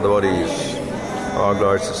to some of the bodies. All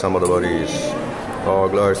glories to some of the bodies. All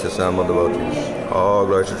glories to some of the devotees. All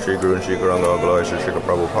glories to Sri Guru and Sri Guranga. All glories to Sri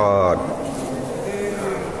Prabhupada.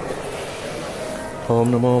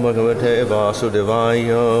 Om Namo Bhagavate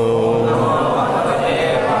Vasudevaya.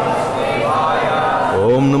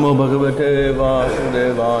 Om Namo Bhagavate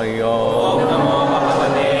Vasudevaya.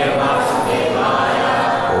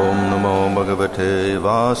 Om Namo Bhagavate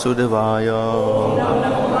Vasudevaya.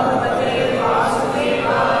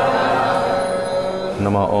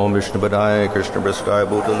 Nama Om Vishnu Padaya Krishna Prasthaya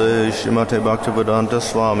Bhutale Shrimate Bhaktivedanta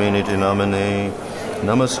Swami Niti Namane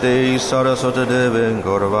Namaste Saraswati Devi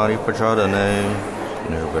Gauravani Prachadane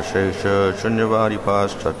Nirvashesha Shunyavadi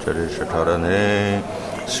Paschatcharisha Tarane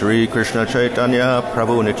Sri Krishna Chaitanya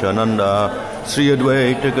Prabhu Nityananda Sri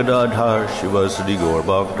Advaita Gadadhar Shivasadi Gaur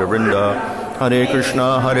Bhaktivinoda Hare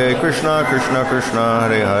Krishna Krishna Krishna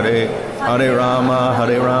Hare Hare Hare Rama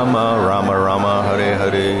Rama Rama Hare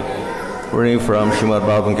Hare. Reading from Srimad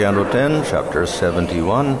Bhagavatham, Canto 10, Chapter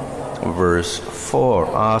 71, Verse 4.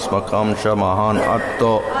 Asmakam cha mahan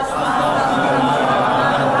atto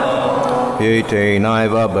yete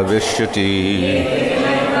naiva bhavishyati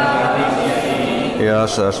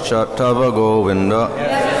yasascha tava govinda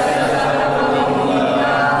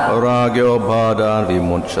ragyo bhadan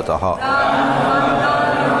vimunchataha.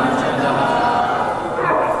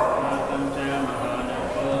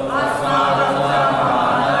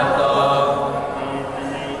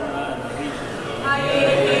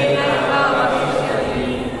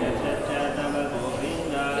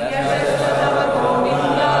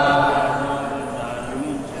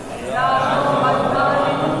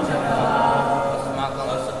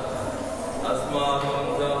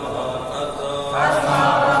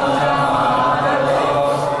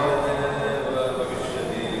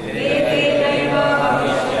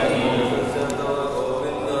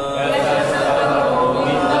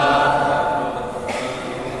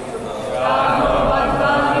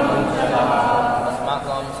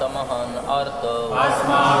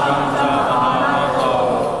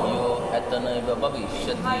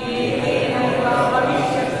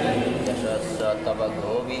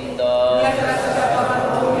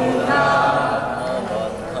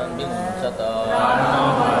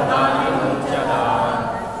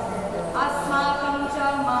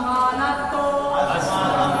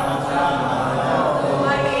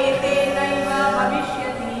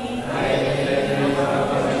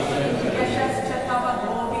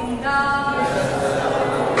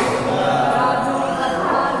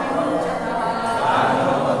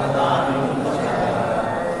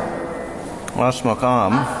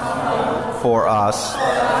 Asmakam, for us,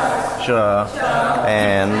 cha,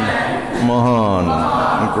 and mahan,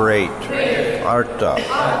 great, arta,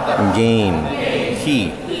 gain,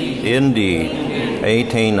 he, indeed,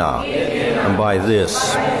 etena, and by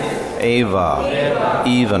this, eva,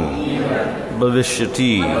 even,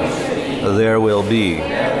 bhavishyati, there will be,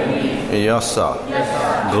 yasa,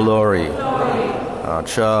 glory,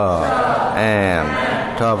 cha, and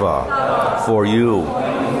tava, for you,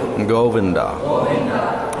 Govinda,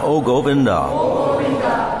 O Govinda,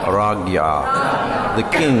 Ragya, the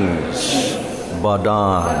kings,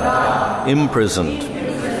 Badan, imprisoned,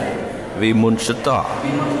 Vimunchata,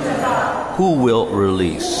 who will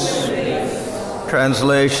release.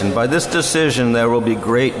 Translation: by this decision there will be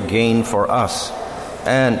great gain for us,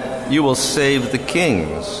 and you will save the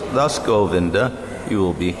kings. Thus, Govinda, you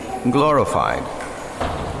will be glorified.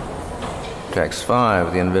 Text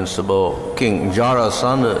 5, the invincible King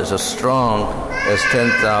Jarasandha is as strong as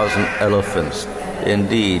 10,000 elephants.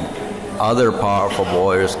 Indeed, other powerful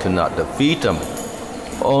warriors cannot defeat him.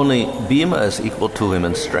 Only Bhima is equal to him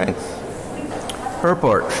in strength.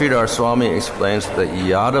 Purport: Sridhar Swami explains that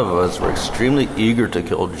Yadavas were extremely eager to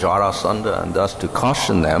kill Jarasandha, and thus to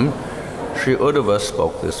caution them, Sri Uddhava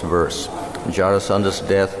spoke this verse. Jarasandha's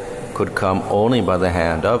death could come only by the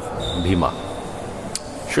hand of Bhima.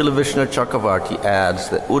 Srila Vishnu Chakravarti adds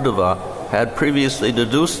that Uddhava had previously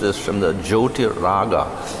deduced this from the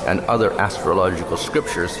Jyotirraga and other astrological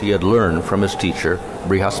scriptures he had learned from his teacher,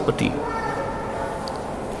 Brihaspati.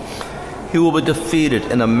 He will be defeated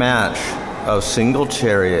in a match of single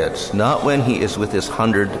chariots, not when he is with his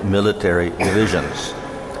 100 military divisions.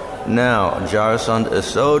 Now, Jarasandha is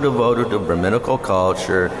so devoted to Brahminical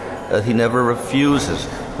culture that he never refuses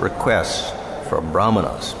requests from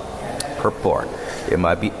Brahmanas. Purport. It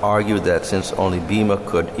might be argued that since only Bhima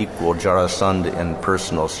could equal Jarasandha in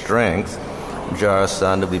personal strength,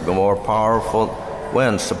 Jarasandha would be more powerful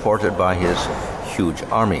when supported by his huge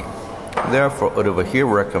army. Therefore, Uddhava here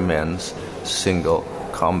recommends single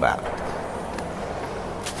combat.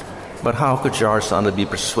 But how could Jarasandha be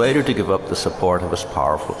persuaded to give up the support of his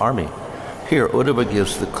powerful army? Here, Uddhava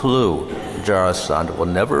gives the clue. Jarasandha will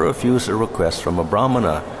never refuse a request from a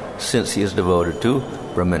Brahmana, since he is devoted to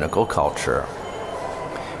Brahminical culture.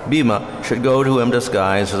 Bhima should go to him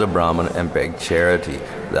disguised as a Brahmana and beg charity.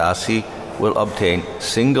 Thus he will obtain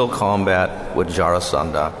single combat with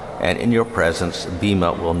Jarasandha, and in your presence,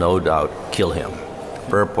 Bhima will no doubt kill him.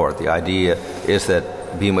 Purport. The idea is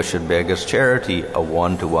that Bhima should beg as charity a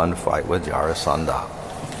one-to-one fight with Jarasandha.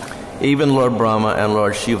 Even Lord Brahma and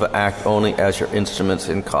Lord Shiva act only as your instruments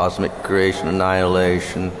in cosmic creation and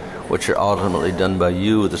annihilation, which are ultimately done by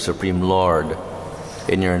you, the Supreme Lord,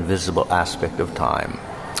 in your invisible aspect of time.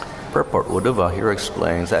 Purport. Uddhava here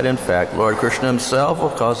explains that in fact Lord Krishna himself will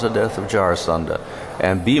cause the death of Jarasandha,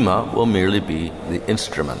 and Bhima will merely be the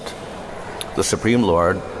instrument. The Supreme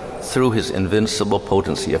Lord, through his invincible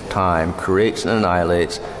potency of time, creates and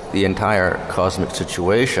annihilates the entire cosmic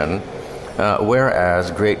situation, whereas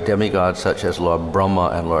great demigods such as Lord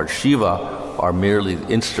Brahma and Lord Shiva are merely the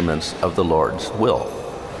instruments of the Lord's will.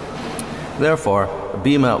 Therefore,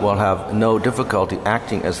 Bhima will have no difficulty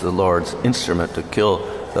acting as the Lord's instrument to kill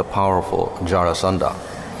the powerful Jarasandha.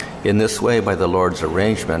 In this way, by the Lord's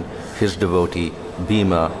arrangement, his devotee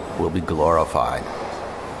Bhima will be glorified.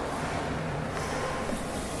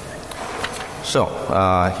 So,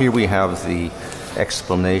 here we have the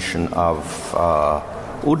explanation of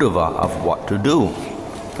Uddhava of what to do.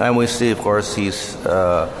 And we see, of course, he's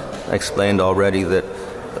explained already that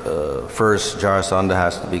first Jarasandha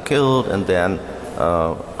has to be killed, and then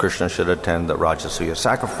Krishna should attend the Rajasuya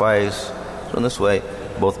sacrifice. So in this way,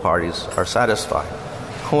 both parties are satisfied.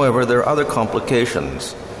 However, there are other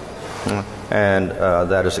complications, and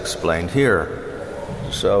that is explained here.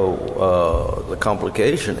 So the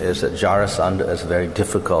complication is that Jarasandha is very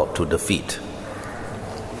difficult to defeat.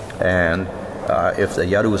 And if the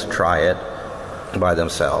Yadus try it by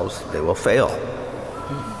themselves, they will fail.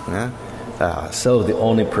 So the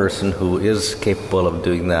only person who is capable of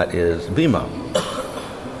doing that is Bhima.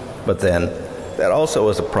 But then that also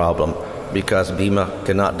is a problem, because Bhima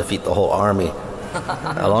cannot defeat the whole army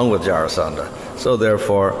along with Jarasandha. So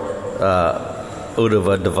therefore,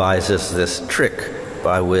 Uddhava devises this trick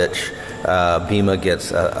by which Bhima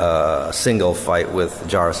gets a single fight with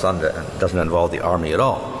Jarasandha and doesn't involve the army at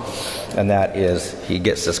all. And that is, he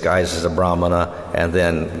gets disguised as a Brahmana and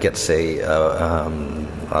then gets a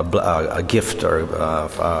gift or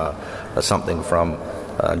something from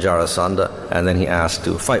Jarasandha, and then he asks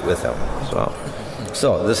to fight with him.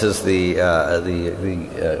 So this is the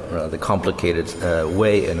complicated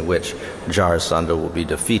way in which Jarasandha will be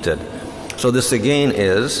defeated. So this again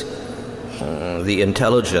is the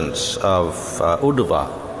intelligence of Uddhava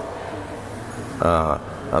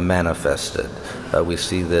manifested. We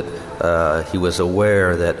see that he was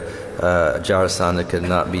aware that Jarasandha could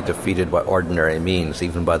not be defeated by ordinary means,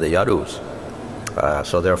 even by the Yadus.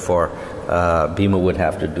 So therefore, Bhima would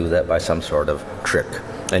have to do that by some sort of trick.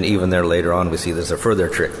 And even there later on, we see there's a further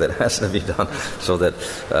trick that has to be done so that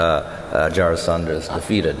Jarasandha is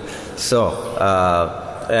defeated.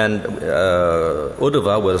 And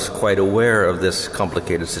Uddhava was quite aware of this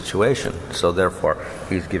complicated situation. So therefore,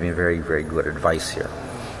 he's giving very, very good advice here.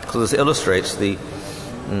 So this illustrates the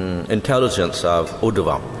intelligence of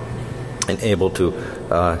Uddhava and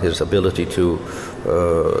his ability to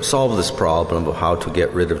solve this problem of how to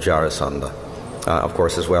get rid of Jarasandha. Of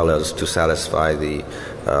course, as well as to satisfy the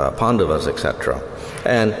Pandavas, etc.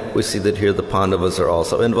 And we see that here the Pandavas are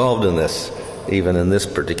also involved in this. Even in this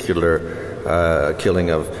particular killing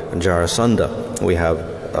of Jarasandha, we have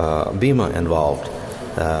Bhima involved.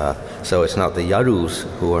 So it's not the Yadus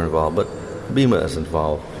who are involved, but Bhima is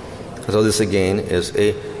involved. So this again is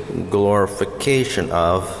a glorification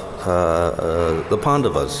of the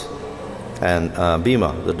Pandavas and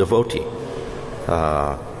Bhima, the devotee.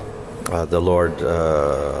 The Lord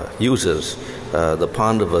uses the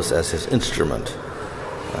Pandavas as his instrument.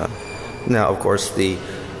 Now, of course, the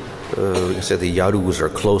we can say the Yadus are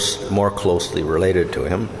more closely related to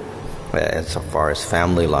him as far as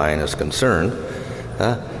family line is concerned,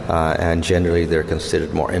 and generally they're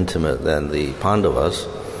considered more intimate than the Pandavas.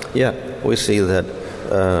 Yet we see that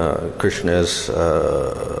Krishna is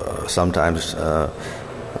sometimes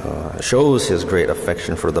shows his great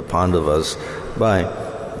affection for the Pandavas by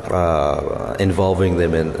involving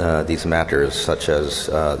them in these matters, such as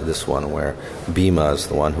this one where Bhima is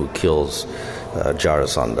the one who kills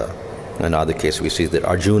Jarasandha. In other case, we see that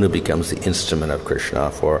Arjuna becomes the instrument of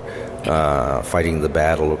Krishna for fighting the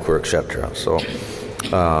battle of Kurukshetra. So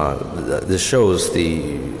this shows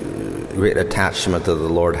the great attachment that the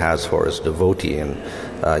Lord has for his devotee and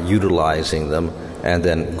utilizing them and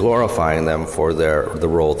then glorifying them for the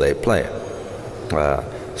role they play.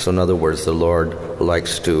 So in other words, the Lord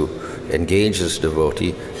likes to engage his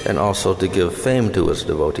devotee and also to give fame to his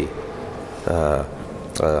devotee.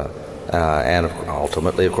 And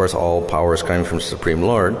ultimately, of course, all power is coming from the Supreme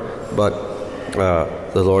Lord, but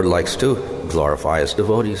the Lord likes to glorify his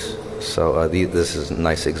devotees. So this is a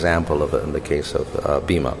nice example of it in the case of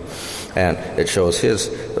Bhima. And it shows his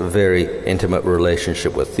very intimate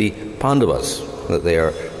relationship with the Pandavas, that they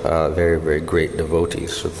are very, very great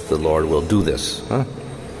devotees, so that the Lord will do this.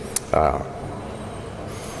 Of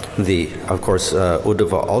course,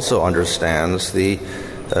 Uddhava also understands the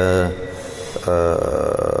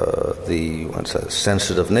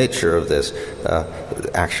sensitive nature of this.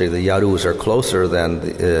 Actually, the Yadus are closer than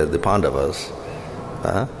the Pandavas.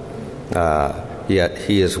 Yet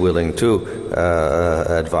he is willing to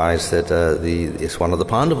advise that it's one of the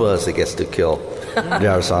Pandavas that gets to kill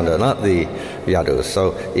Jarasandha, not the Yadus.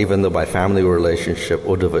 So even though by family relationship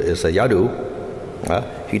Uddhava is a Yadu,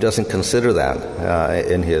 he doesn't consider that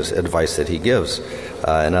in his advice that he gives.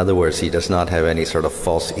 In other words, he does not have any sort of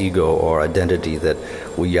false ego or identity that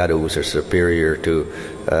we Yadus are superior to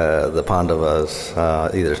the Pandavas,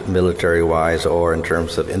 either military-wise or in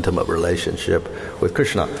terms of intimate relationship with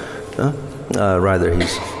Krishna. Rather,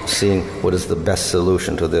 he's seeing what is the best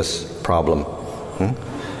solution to this problem.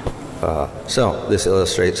 So this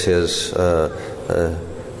illustrates his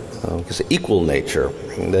equal nature,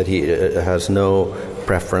 that he has no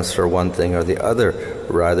preference for one thing or the other.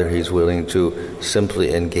 Rather, he's willing to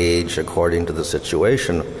simply engage according to the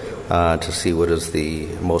situation to see what is the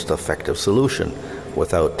most effective solution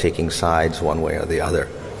without taking sides one way or the other.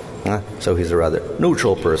 So he's a rather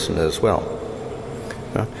neutral person as well.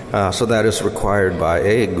 So that is required by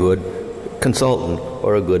a good consultant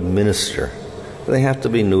or a good minister. They have to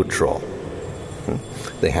be neutral.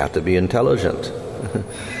 They have to be intelligent.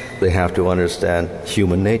 They have to understand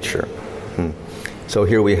human nature. So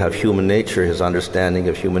here we have human nature, his understanding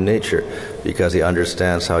of human nature, because he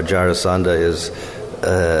understands how Jarasandha is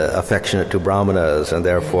affectionate to Brahmanas, and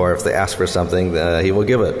therefore if they ask for something, he will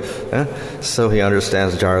give it. So he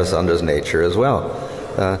understands Jarasandha's nature as well.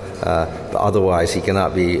 Otherwise, he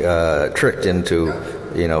cannot be tricked into,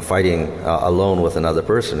 fighting alone with another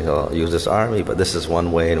person. He'll use his army, but this is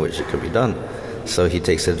one way in which it can be done. So he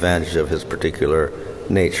takes advantage of his particular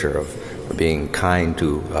nature of being kind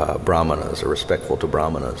to Brahmanas or respectful to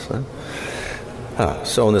Brahmanas.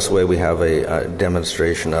 So in this way, we have a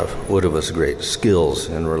demonstration of Uddhava's great skills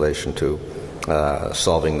in relation to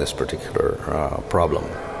solving this particular problem.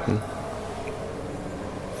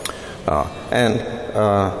 And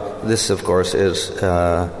this, of course, is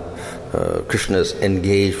Krishna's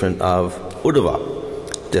engagement of Uddhava,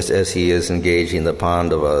 just as he is engaging the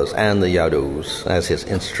Pandavas and the Yadus as his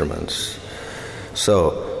instruments.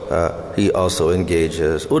 So he also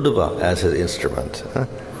engages Uddhava as his instrument.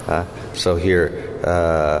 So here,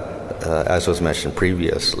 as was mentioned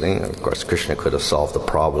previously, of course, Krishna could have solved the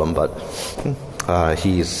problem, but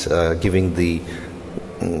he's giving the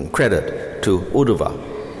credit to Uddhava.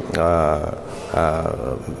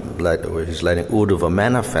 He's letting Uddhava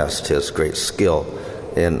manifest his great skill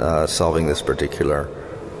in solving this particular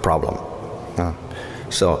problem.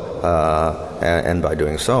 And by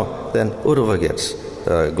doing so, then Uddhava gets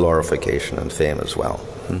glorification and fame as well.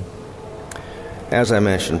 As I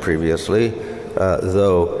mentioned previously,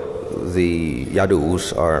 though the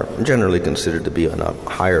Yadus are generally considered to be on a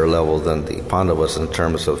higher level than the Pandavas in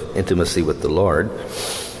terms of intimacy with the Lord,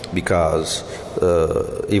 because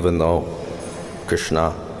even though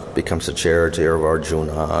Krishna becomes a charioteer of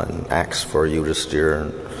Arjuna and acts for Yudhisthira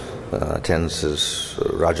and attends his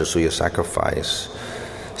Rajasuya sacrifice,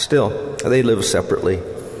 still they live separately.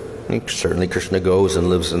 Certainly Krishna goes and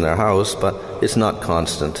lives in their house, but it's not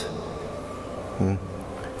constant.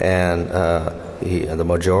 And the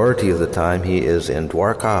majority of the time he is in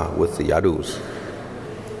Dwarka with the Yadus.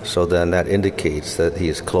 So then that indicates that he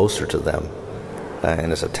is closer to them.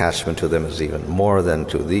 and his attachment to them is even more than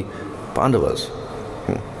to the Pandavas.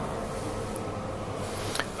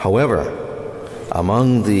 However,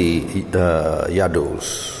 among the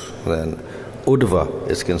Yadus, then Uddhava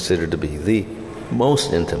is considered to be the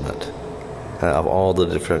most intimate of all the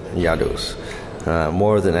different Yadus,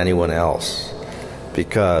 more than anyone else,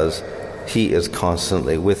 because he is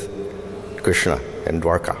constantly with Krishna in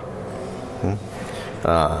Dwarka.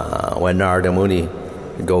 When Narada Muni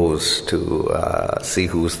goes to see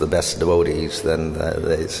who's the best devotees, then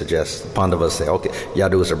they suggest, Pandavas say, okay,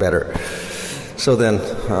 Yadus are better. So then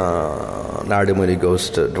Narada Muni goes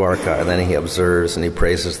to Dwarka, and then he observes and he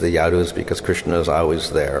praises the Yadus because Krishna is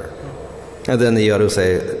always there. And then the Yadus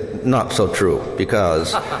say, not so true,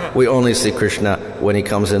 because we only see Krishna when he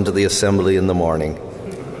comes into the assembly in the morning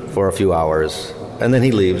for a few hours, and then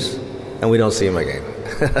he leaves, and we don't see him again.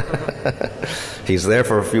 He's there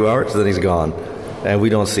for a few hours, then he's gone, and we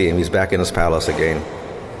don't see him. He's back in his palace again.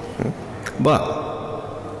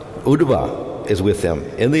 But Uddhava is with him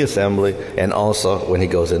in the assembly, and also when he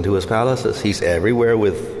goes into his palaces. He's everywhere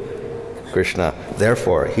with Krishna.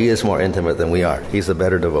 Therefore, he is more intimate than we are. He's a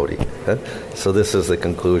better devotee. So this is the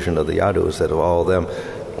conclusion of the Yadus, that of all of them,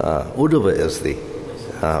 Uddhava is the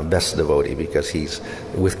best devotee because he's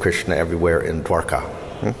with Krishna everywhere in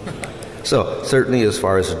Dwarka. So certainly as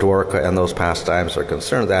far as Dwarka and those pastimes are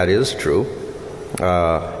concerned, that is true.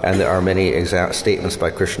 And there are many statements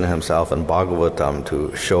by Krishna himself in Bhagavatam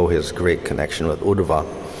to show his great connection with Uddhava.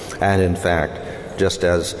 And in fact, just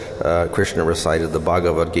as Krishna recited the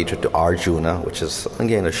Bhagavad Gita to Arjuna, which is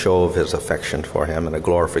again a show of his affection for him and a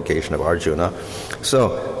glorification of Arjuna.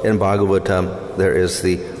 So in Bhagavatam there is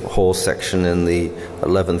the whole section in the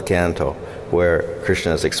 11th canto where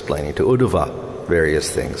Krishna is explaining to Uddhava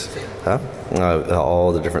various things.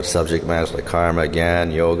 All the different subject matters like karma,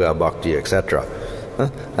 gyan, yoga, bhakti, etc.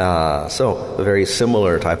 So a very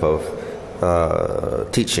similar type of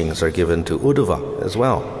teachings are given to Uddhava as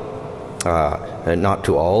well. And not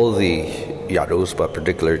to all the Yadus, but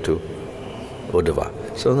particularly to Uddhava.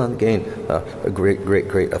 So then again, a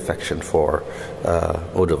great affection for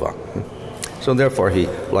Uddhava. So therefore he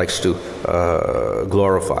likes to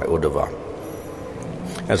glorify Uddhava.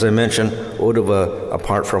 As I mentioned, Uddhava,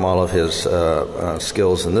 apart from all of his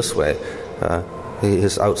skills in this way,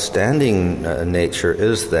 his outstanding nature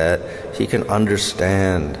is that he can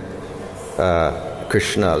understand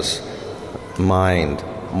Krishna's mind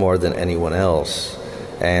more than anyone else,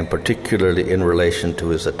 and particularly in relation to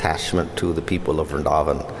his attachment to the people of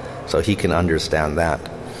Vrindavan. So he can understand that.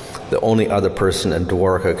 The only other person in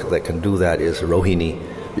Dwarka that can do that is Rohini,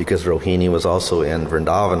 because Rohini was also in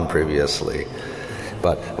Vrindavan previously.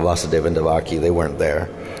 But Vasudeva and Devaki, they weren't there.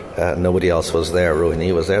 Nobody else was there.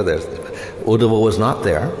 Rohini was there. Uddhava was not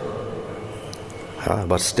there.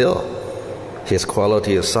 But still, his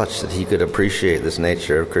quality is such that he could appreciate this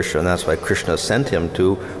nature of Krishna, and that's why Krishna sent him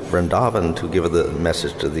to Vrindavan to give the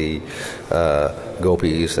message to the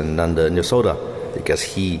gopis and Nanda and Yasoda, because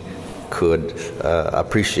he could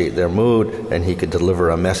appreciate their mood and he could deliver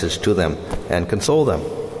a message to them and console them,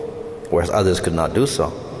 whereas others could not do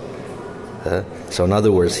so. So in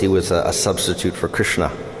other words, he was a substitute for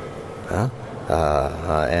Krishna,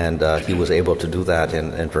 and he was able to do that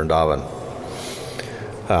in Vrindavan.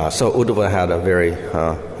 So Uddhava had a very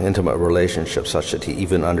intimate relationship, such that he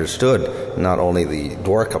even understood not only the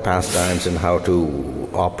Dwarka pastimes and how to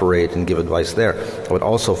operate and give advice there, but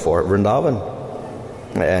also for Vrindavan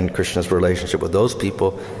and Krishna's relationship with those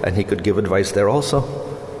people, and he could give advice there also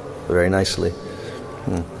very nicely.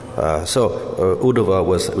 So Uddhava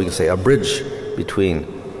was, we can say, a bridge between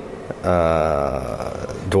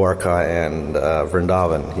Dwarka and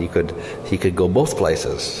Vrindavan. He could go both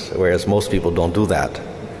places, whereas most people don't do that.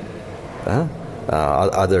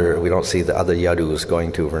 We don't see the other Yadus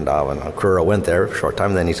going to Vrindavan. Krura went there for a short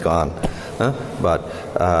time, then he's gone. But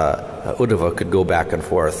Uddhava could go back and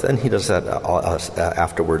forth, and he does that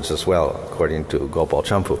afterwards as well, according to Gopal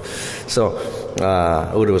Champu. So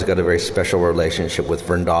Uddhava's got a very special relationship with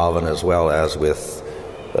Vrindavan as well as with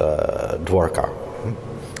Dwarka.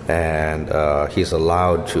 And he's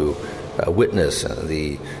allowed to witness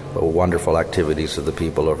the wonderful activities of the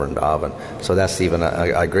people of Vrindavan. So that's even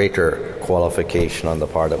a greater qualification on the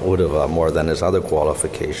part of Uddhava, more than his other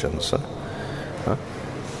qualifications.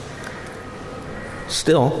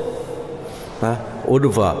 Still,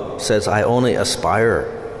 Uddhava says, I only aspire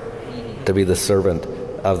to be the servant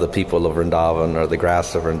of the people of Vrindavan, or the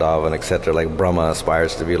grass of Vrindavan, etc. Like Brahma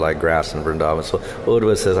aspires to be like grass in Vrindavan. So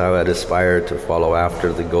Uddhava says, I would aspire to follow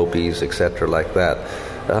after the gopis, etc. like that.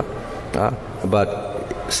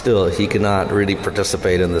 But still, he cannot really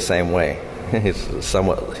participate in the same way.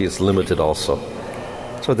 He's limited also.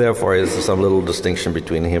 So therefore, there's some little distinction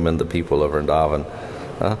between him and the people of Vrindavan.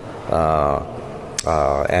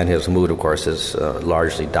 And his mood, of course, is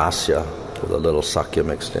largely dasya, with a little sakya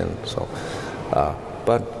mixed in. So,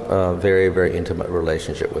 but very, very intimate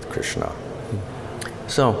relationship with Krishna.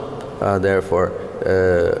 So, therefore,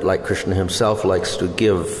 like Krishna himself likes to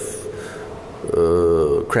give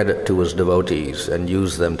credit to his devotees and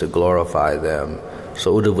use them to glorify them,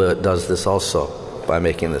 so Uddhava does this also by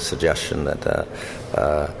making the suggestion that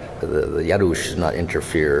the Yadu should not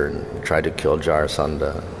interfere and try to kill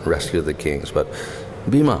Jarasandha, rescue the kings, but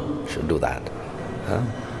Bhima should do that.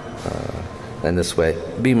 And this way,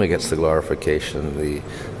 Bhima gets the glorification, the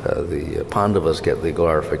Pandavas get the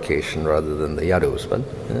glorification rather than the Yadus. But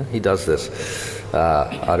he does this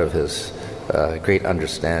out of his great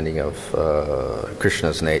understanding of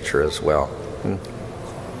Krishna's nature as well.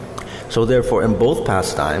 So therefore, in both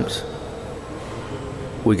pastimes,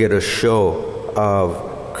 we get a show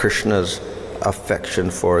of Krishna's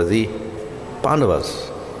affection for the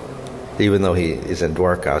Pandavas, even though he is in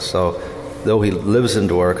Dwarka. So, though he lives in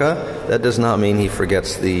Dwarka, that does not mean he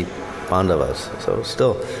forgets the Pandavas. So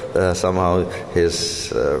still, somehow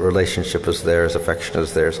his relationship is there, his affection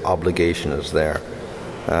is there, his obligation is there.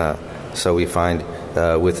 So we find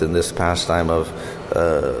within this pastime of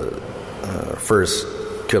first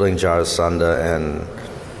killing Jarasandha and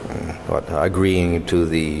agreeing to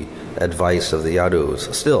the advice of the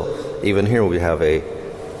Yadus. Still, even here we have a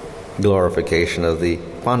glorification of the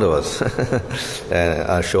Pandavas and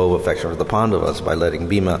a show of affection for the Pandavas by letting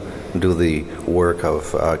Bhima do the work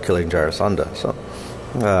of killing Jarasandha. So,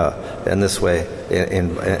 in this way,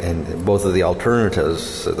 in both of the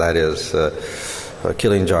alternatives, that is,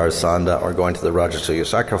 killing Jarasandha or going to the Rajasuya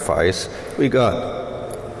sacrifice, we got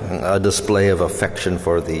a display of affection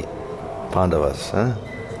for the Pandavas.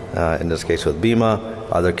 In this case with Bhima,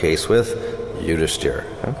 other case with Yudhishthira.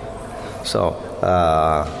 So,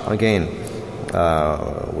 again,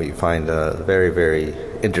 we find a very, very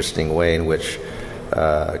interesting way in which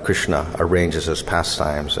Krishna arranges his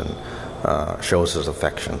pastimes and shows his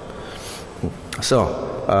affection. So,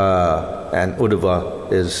 and Uddhava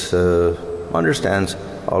understands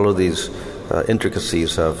all of these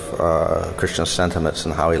intricacies of Krishna's sentiments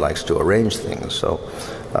and how he likes to arrange things. So,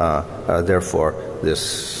 therefore,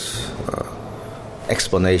 this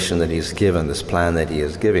explanation that he's given, this plan that he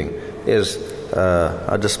is giving, is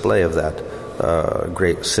a display of that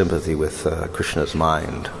great sympathy with Krishna's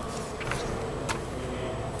mind.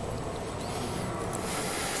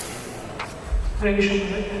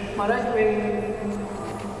 Maharaj, when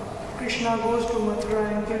Krishna goes to Mathura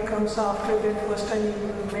and he comes after that first time he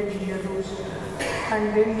met Yadus, and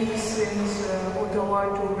then he sends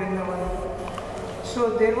Uddhava to Vrindavan.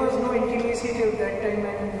 So there was no intimacy till that time,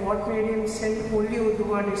 and what made him send only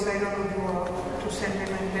Uddhava, decide on Uddhava to send him,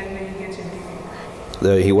 and then he gets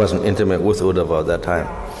intimate? He wasn't intimate with Uddhava at that time.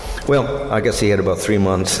 Well, I guess he had about 3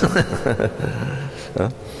 months.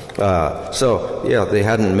 So, yeah, they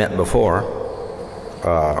hadn't met before,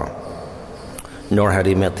 nor had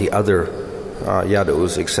he met the other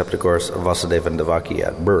Yadus, except, of course, Vasudeva and Devaki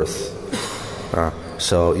at birth.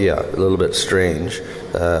 So, yeah, a little bit strange.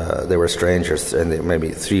 They were strangers, and maybe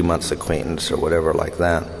 3 months acquaintance or whatever like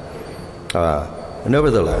that.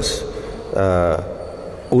 Nevertheless,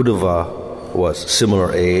 Uddhava was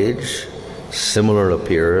similar age, similar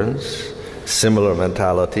appearance, similar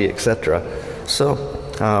mentality, etc. So,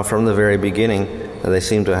 from the very beginning, they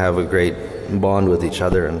seemed to have a great bond with each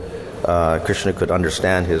other, and Krishna could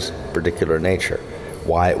understand his particular nature.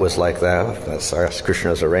 Why it was like that, that's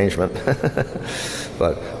Krishna's arrangement.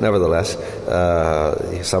 But nevertheless,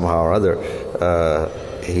 somehow or other,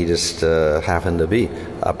 he just happened to be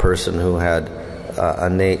a person who had a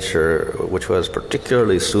nature which was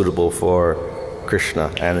particularly suitable for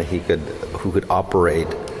Krishna, and who could operate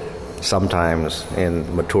sometimes in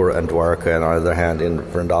Mathura and Dwarka, and on the other hand in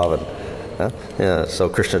Vrindavan. So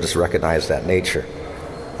Krishna just recognized that nature.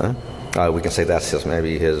 We can say that's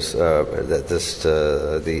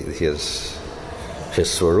his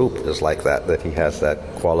swarup is like that he has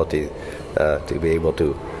that quality to be able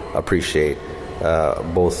to appreciate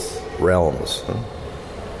both realms.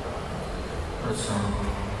 It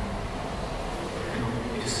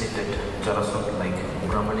is said that Jarasandha like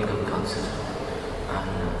Brahmanical culture, and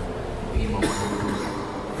Bhima wanted to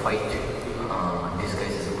fight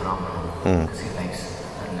disguised as a Brahmana, as he likes.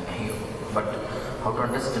 But how to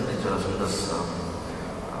understand the Jarasandha's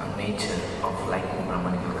nature of liking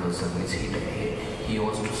Brahmanical culture? Means he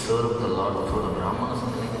wants to serve the Lord through the Brahmana or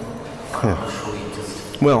something like that? Or should he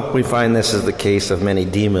just... Well, we find this is the case of many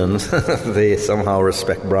demons. They somehow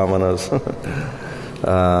respect Brahmanas.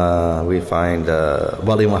 We find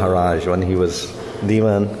Bali Maharaj, when he was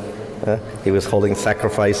demon, he was holding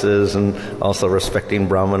sacrifices and also respecting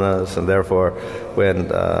brahmanas, and therefore when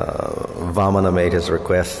Vamana made his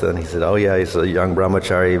request, then he said, oh yeah, he's a young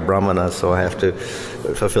brahmachari brahmana, so I have to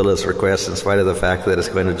fulfill his request in spite of the fact that it's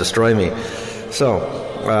going to destroy me. So,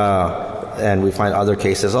 and we find other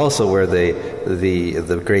cases also where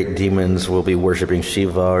the great demons will be worshipping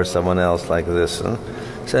Shiva or someone else like this.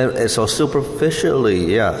 So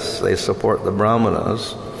superficially, yes, they support the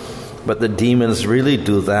brahmanas, but the demons really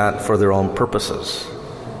do that for their own purposes.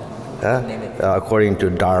 According to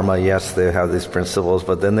Dharma, yes, they have these principles,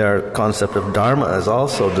 but then their concept of Dharma is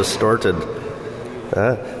also distorted.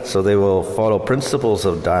 So they will follow principles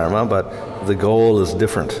of Dharma, but the goal is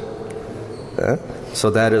different. So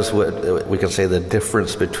that is what we can say the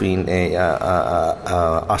difference between a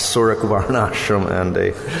Asuric Varnashram and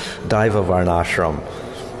a Daiva Varnashram.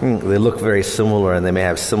 They look very similar and they may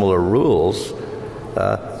have similar rules,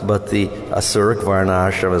 but the Asuric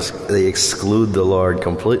Varnashram they exclude the Lord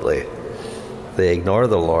completely. They ignore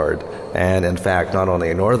the Lord, and in fact not only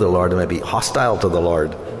ignore the Lord, they may be hostile to the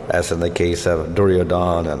Lord, as in the case of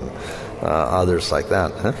Duryodhana and others like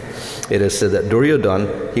that. It is said that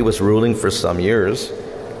Duryodhana, he was ruling for some years,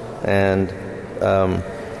 and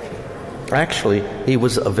actually he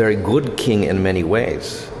was a very good king in many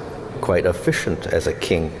ways, quite efficient as a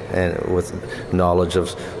king and with knowledge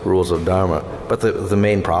of rules of Dharma. But the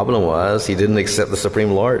main problem was he didn't accept the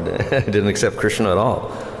Supreme Lord. He didn't accept Krishna at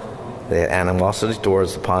all. They had animosity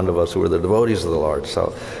towards the Pandavas, who were the devotees of the Lord.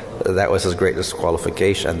 So that was his great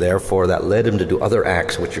disqualification, and therefore that led him to do other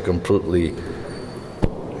acts which are completely,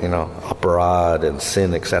 aparad and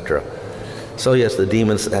sin, etc. So yes, the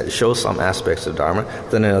demons show some aspects of Dharma.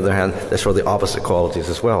 Then on the other hand, they show the opposite qualities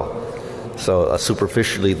as well. So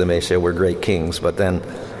superficially they may say we're great kings, but then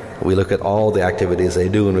we look at all the activities they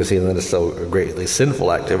do and we see that it's so greatly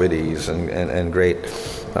sinful activities and great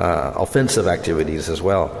offensive activities as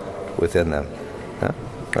well within them.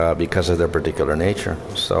 Because of their particular nature.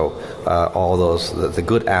 So all those, the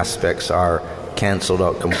good aspects are cancelled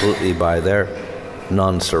out completely by their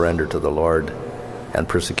non-surrender to the Lord and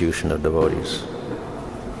persecution of devotees.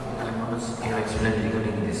 You explained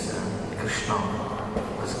regarding this Krishna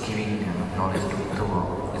was giving knowledge to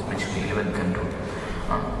Uddhava, is mentioned 11 canto.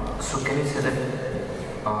 So can you say that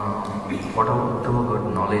whatever Uddhava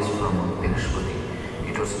got knowledge from Bhanu,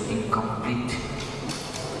 it was incomplete?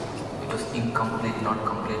 Incomplete, not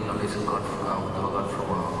complete knowledge got from Bhanu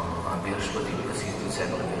because he's the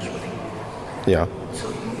disciple of Bhanu. Yeah. So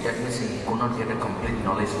that means he could not get a complete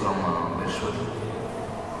knowledge from Bhanu.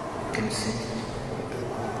 Can you say?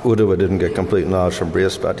 Uddhava didn't get complete knowledge from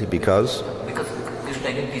Brihaspati because? Because Krishna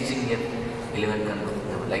again teaching here 11 canto,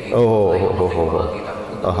 like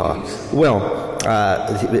Well,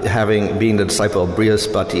 being the disciple of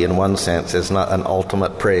Brihaspati in one sense is not an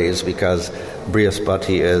ultimate praise, because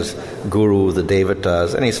Brihaspati is guru of the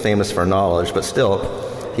Devatas, and he's famous for knowledge, but still,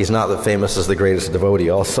 he's not as famous as the greatest devotee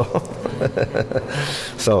also.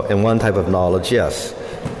 So in one type of knowledge, yes.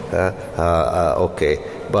 Okay.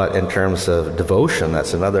 But in terms of devotion,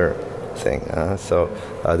 that's another thing.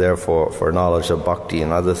 Therefore, for knowledge of bhakti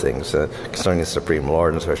and other things concerning the Supreme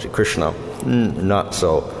Lord, and especially Krishna, not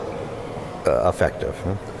so effective.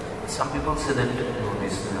 Some people say that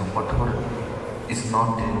whatever is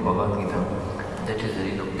not in Bhagavad Gita, that is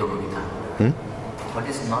in Uddhava Gita. What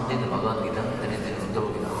is not in the Bhagavad Gita, that is in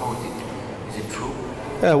Uddhava Gita. How is it? Is it true?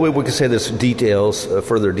 We could say there's details,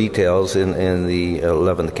 further details in the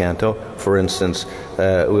 11th canto. For instance,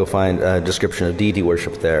 we'll find a description of deity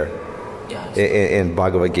worship there. In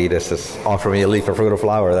Bhagavad Gita, it says, offer me a leaf, a fruit, or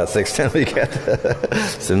flower. That's the extent we get.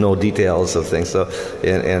 So no details of things. So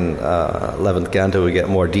in 11th canto, we get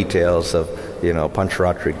more details of,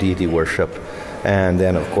 Pancharatrik deity worship. And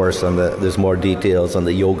then, of course, there's more details on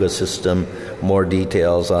the yoga system, more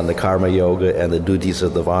details on the karma yoga and the duties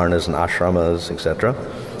of the varnas and ashramas, etc.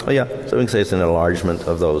 So we can say it's an enlargement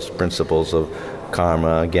of those principles of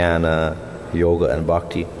karma, jnana, yoga, and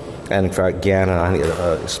bhakti. And in fact, jnana,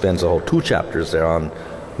 I think spends a whole 2 chapters there on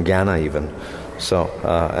jnana even. So,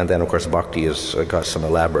 and then of course bhakti has got some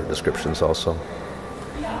elaborate descriptions also.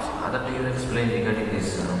 Other do you explain regarding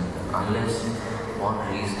this? Unless one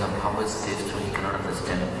reads the bhava stage, so he cannot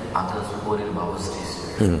understand others who are in bhava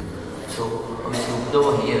stage. So,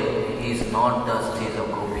 Uddhava here, he is not the stage of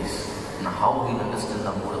gopis. Now, how he understand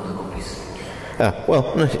the mood of the gopis?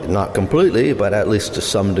 Well, not completely, but at least to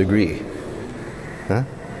some degree.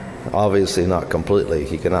 Obviously not completely.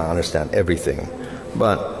 He cannot understand everything,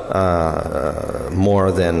 but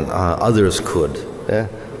more than others could.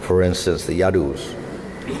 For instance, the Yadus.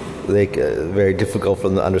 very difficult for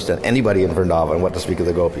them to understand anybody in Vrindavan, what to speak of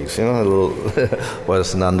the gopis. You know, a little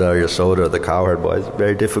was Nanda or Yasoda, the cowherd boys.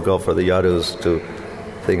 Very difficult for the Yadus to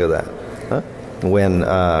think of that. Huh? When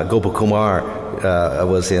Gopakumar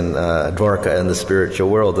was in Dwarka in the spiritual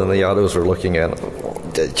world, and the Yadus were looking at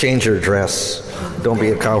him, change your dress, don't be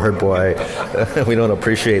a cowherd boy, we don't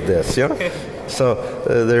appreciate this. You know? So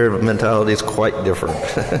their mentality is quite different.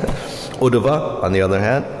 Uddhava, on the other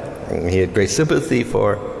hand, he had great sympathy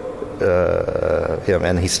for him,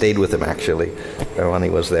 and he stayed with him actually when he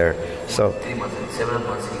was there. So 3 months, 7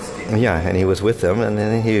 months he stayed. yeah, and he was with him, and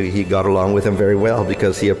then he got along with him very well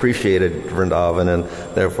because he appreciated Vrindavan, and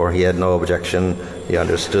therefore he had no objection. He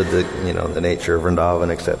understood the nature of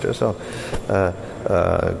Vrindavan, etc. So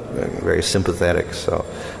very sympathetic. So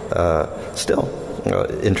still,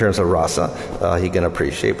 in terms of rasa, he can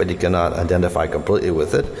appreciate, but he cannot identify completely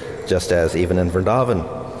with it. Just as even in Vrindavan,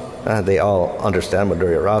 they all understand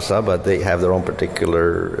Madhurya rasa, but they have their own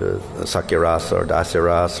particular Sakya rasa or Dasya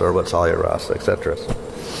rasa or Vatsalya rasa, etc.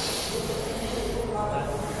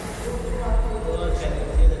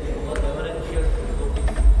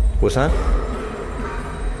 What's that?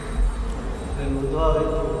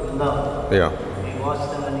 Yeah. He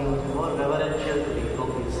watched them and he was more reverential to the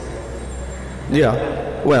gopis. Yeah.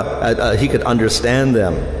 Well, he could understand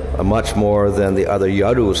them much more than the other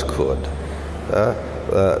Yadus could.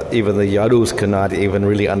 Even the Yadus could not even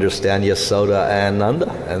really understand Yasoda and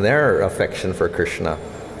Nanda and their affection for Krishna.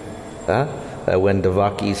 When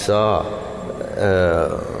Devaki saw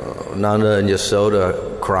Nanda and Yasoda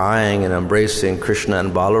crying and embracing Krishna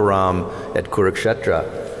and Balaram at Kurukshetra,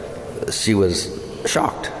 she was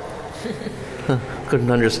shocked.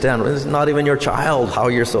 Couldn't understand. It's not even your child, how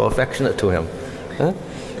you're so affectionate to him.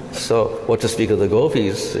 So, what to speak of the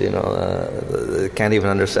gopis, they can't even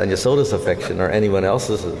understand Yasoda's affection or anyone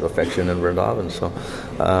else's affection in Vrindavan. So,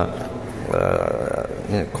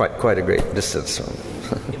 quite a great distance.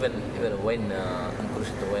 even when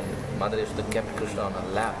when Mother used to keep Krishna on her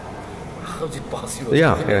lap, how is it possible?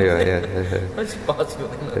 Yeah. How is it possible?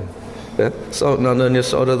 So Nanda and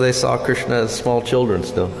Yasoda, they saw Krishna as small children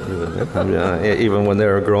still, even when they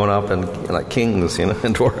were growing up and like kings, in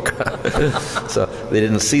Dwarka. So they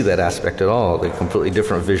didn't see that aspect at all. They had a completely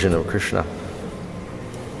different vision of Krishna.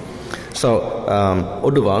 So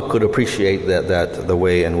Uddhava could appreciate that the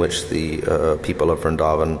way in which the people of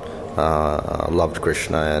Vrindavan loved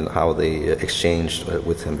Krishna and how they exchanged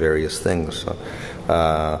with him various things. So,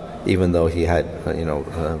 even though he had,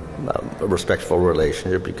 a respectful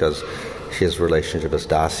relationship because his relationship is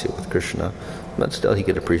dasya with Krishna, but still he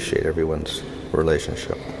could appreciate everyone's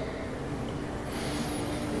relationship.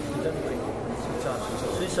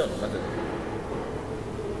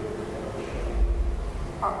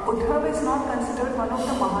 Uddhava is not considered one of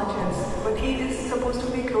the Mahajans, but he is supposed to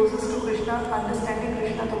be closest to Krishna, understanding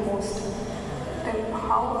Krishna the most. Then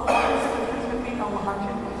how is the difference between a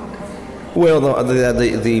Mahajan and Uddhava? Well,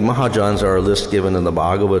 the Mahajans are a list given in the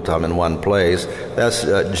Bhagavatam in one place. That's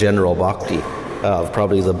general bhakti.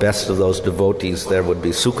 Probably the best of those devotees there would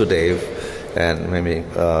be Sukadev, and maybe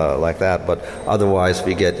like that. But otherwise,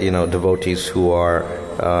 we get devotees who are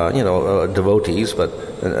devotees, but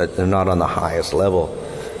they're not on the highest level.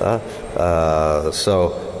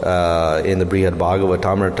 So in the Brihad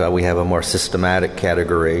Bhagavatamrita, we have a more systematic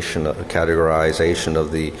categorization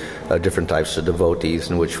of the different types of devotees,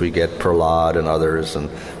 in which we get Prahlad and others and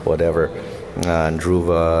whatever, and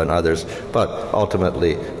Dhruva and others. But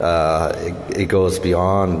ultimately, it goes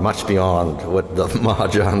much beyond what the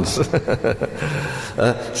Mahajans.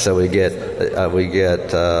 So we get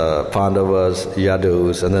Pandavas,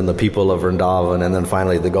 Yadus, and then the people of Vrindavan, and then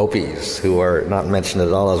finally the Gopis, who are not mentioned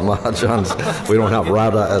at all as Mahajans. We don't have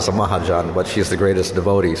Radha as a Mahajan, but she's the greatest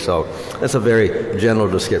devotee. So it's a very general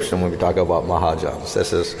description when we talk about Mahajans.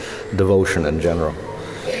 This is devotion in general.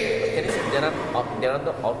 Can you say there are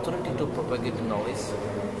the authority to propagate knowledge?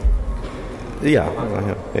 Yeah.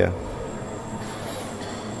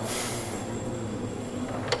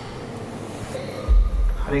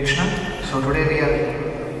 Hare Krishna. So today we are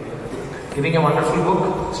giving a wonderful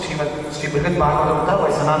book, Srimad Bhagavatham by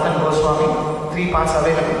Sanatana Goswami. 3 parts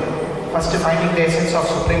available. First, finding the essence of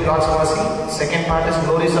Supreme Lord's mercy. Second part is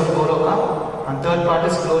glories of Goloka, and third part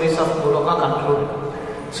is glories of Goloka concluded.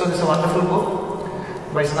 So this is a wonderful book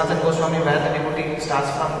by Sanatana Goswami, where the devotee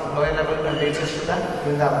starts from lower level and reaches to the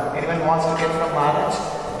Vrindavan. Anyone wants to get from Maharaj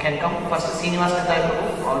can come. First, Srinivas Nithai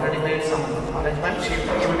Prabhu already made some arrangement. She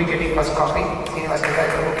will be getting first copy. Srinivas Nithai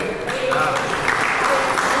Prabhu.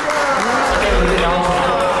 Second will be down.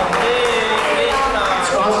 Its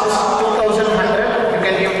cost is 2,100. You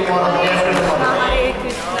can give more on the after the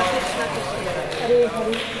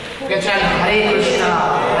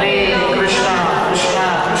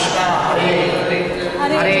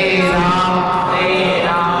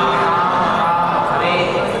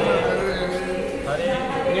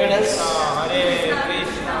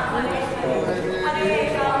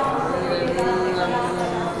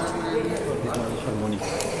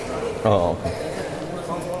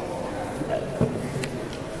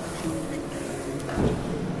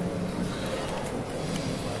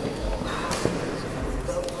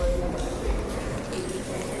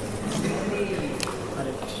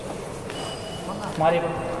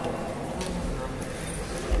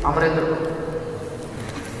Amarendra.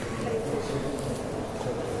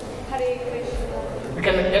 We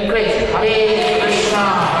can encourage Hare Krishna,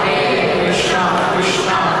 Krishna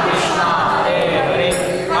Krishna, Hare Hare,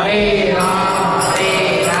 Hare Ram,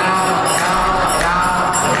 Ram Ram,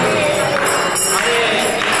 Hare Hare.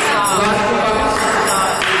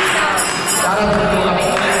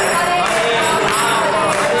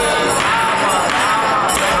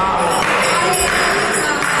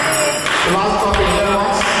 Last copy, here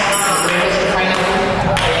once. Greatest final one.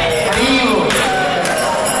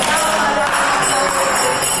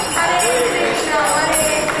 Hare Krishna.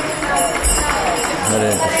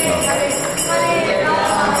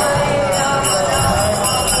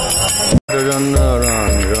 Ranjana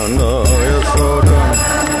Ranjana Yasodan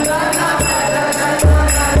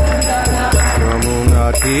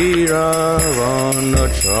Yamunatira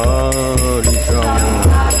Vanachari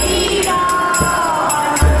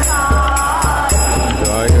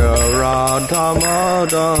Jaya Radha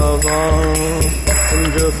Madhava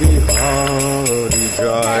Kunja Bihari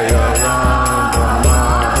Jaya Radha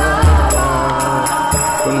Madhava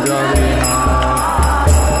Kunja Bihari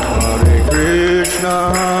Krishna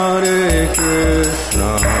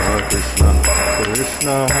Krishna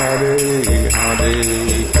Krishna Hare Hare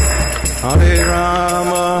Hare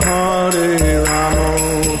Rama Rama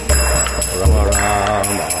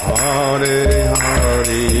Rama Hare Hare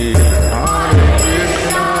Hare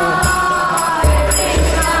Krishna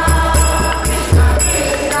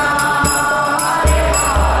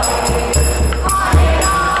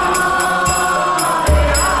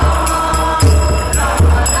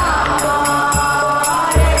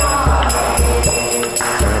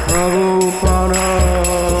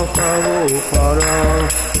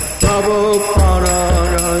Prabhupada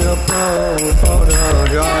Jaya Prabhupada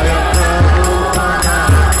Jaya Prabhupada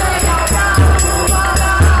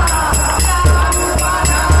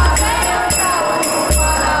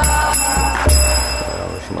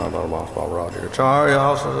Srimad Bhagavatham Rajacharya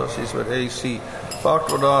also Srimad A.C.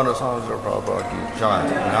 Bhaktivedanta Swami Prabhupada Ki Jai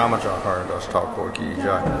Namachar Haridas Thakur Ki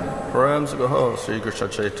Jai Param Sagaho Sri Krishna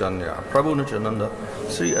Chaitanya Prabhu Nityananda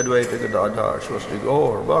Sri Advaita Gadadhar Shivasri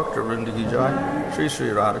Gaur Bhaktivinoda Ki Jai Sri Sri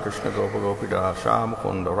Radha Krishna Gopa Gopida Sham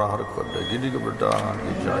Kunda Radha Kunda Giri Govardhan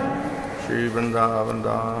Ki Jai Sri Vrindavan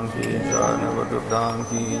Dham Ki Jai Navadurdan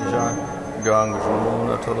Ki Jai Ganga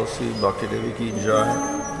Jamuna Tulasi Bhakti Devi Ki Jai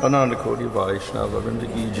Ananda Koti Vaishnava Vrinda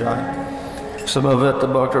Ki Jai Samaveta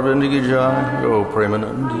Bhaktivinoda Ki Jai, O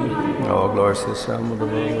Premanandi, all glories to the Sam of the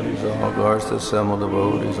devotees, all glories to the Sam of the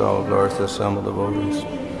devotees, all glories to the Sam of the devotees,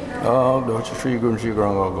 all glories to Sri Guru Sri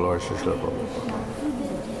Granga, all glories to Sri Prabhupada.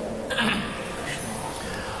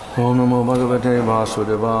 Om Namo Bhagavate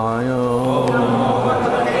Vasudevaya,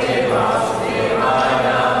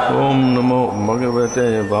 Om Namo Bhagavate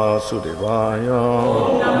Vasudevaya,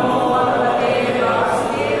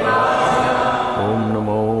 Om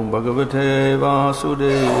Namo Bhagavate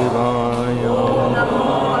Vasudevaya.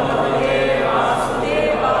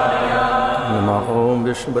 Namo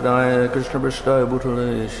Vishnupadaya Krishna Prasthaya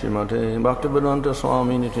Bhutale Srimate Bhaktivedanta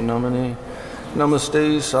Swami Niti Namane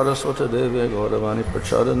Namaste Saraswata Devi Gauravani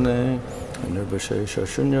Prachadane Nirvishesha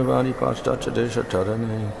Shunyavadi Paschatya Desha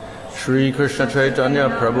Tarane Shri Krishna Chaitanya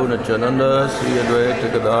Prabhu Nityananda Sri Advaita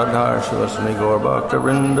Gadadhar Shivasmi Gaur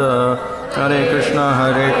Bhaktivinoda Hare Krishna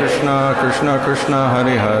Krishna Krishna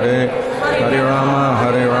Hare Hare Hare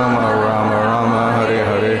Rama Rama Rama Hare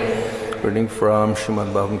Hare. Reading from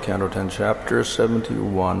Srimad Bhagavatam, Canto 10, Chapter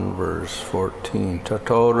 71, verse 14.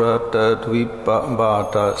 Tatorata Dvipa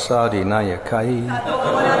Bhata Sadinayakai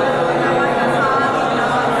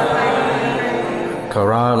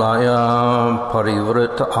Karalaya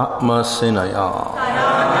Parivrita Atma Sinaya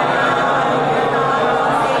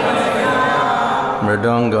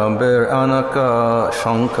Mridanga Ber Anaka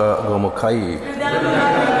Shanka Gomukai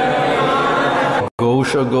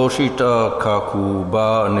Gosha Goshita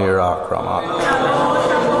Kakuba Nirakramat.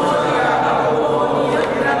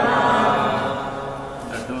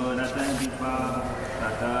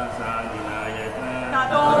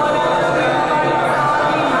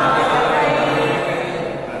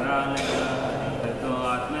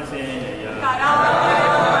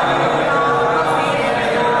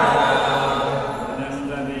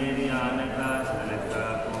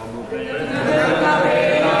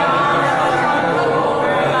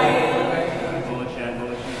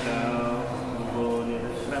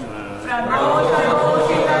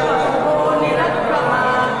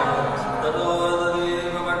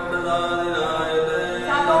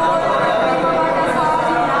 Adore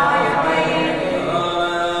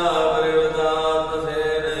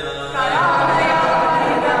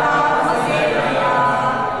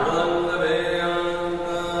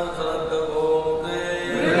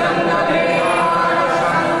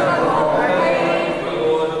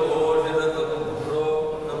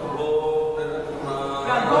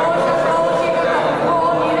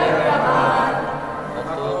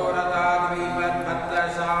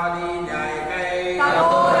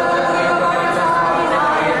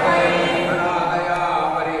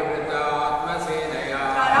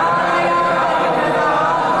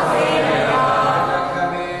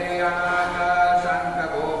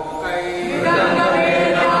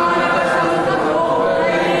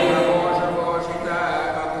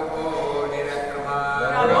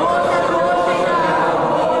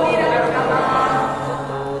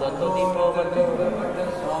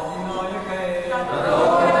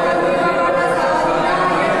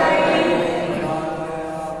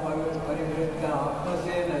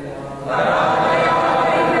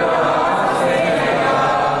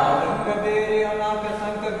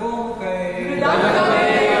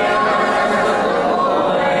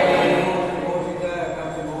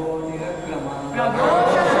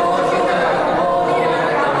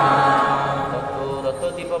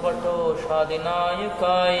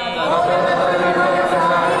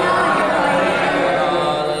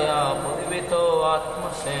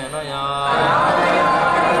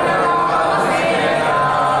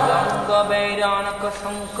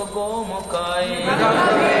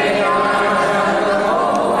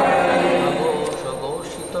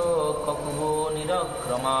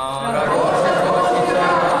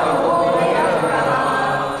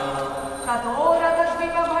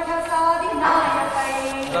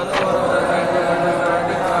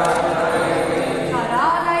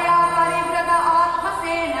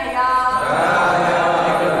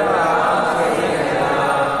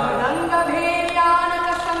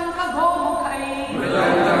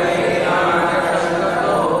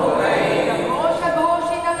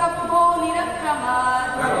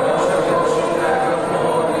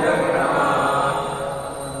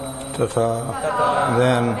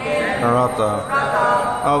Then Ratha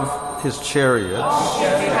of his chariots,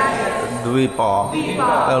 Dvipa,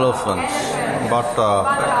 elephants, Bhatta,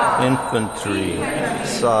 infantry,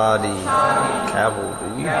 Sadi,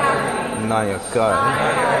 cavalry,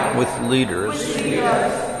 Nayakai, with leaders,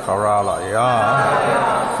 Karalaya,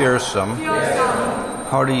 fearsome,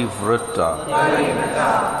 Harivrita,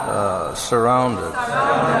 surrounded,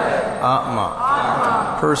 Atma,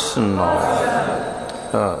 personal,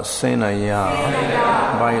 Senaya,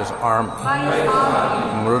 by his army,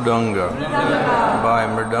 Mridanga, by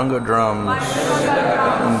Mridanga drums,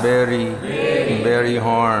 Beri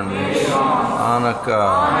horns, Anaka,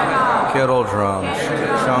 kettle drums,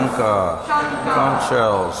 Shanka, conch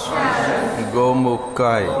shells,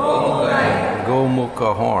 Gomukha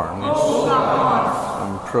horns,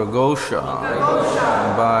 and Pragosha,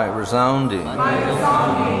 by resounding,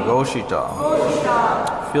 Goshita,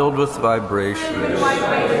 filled with vibrations,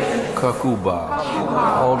 Kakuba,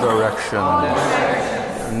 all directions,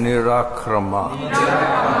 Nirakrama,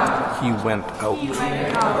 he went out.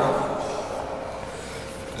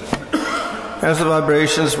 As the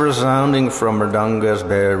vibrations resounding from mridangas,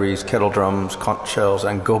 berries, kettle drums, conch shells,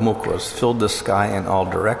 and gomukhas filled the sky in all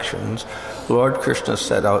directions, Lord Krishna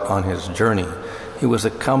set out on his journey. He was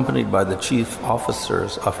accompanied by the chief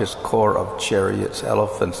officers of his corps of chariots,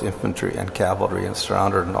 elephants, infantry, and cavalry, and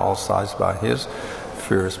surrounded on all sides by his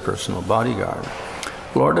fierce personal bodyguard.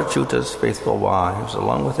 Lord Achyuta's faithful wives,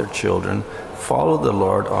 along with their children, followed the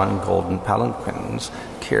Lord on golden palanquins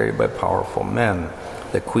carried by powerful men.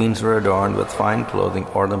 The queens were adorned with fine clothing,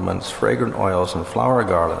 ornaments, fragrant oils, and flower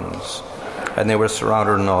garlands, and they were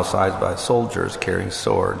surrounded on all sides by soldiers carrying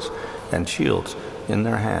swords and shields in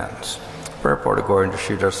their hands. Purport, according to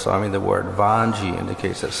Sridhar Swami, the word Vanji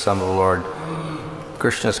indicates that some of Lord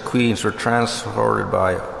Krishna's queens were transported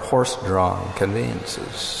by horse-drawn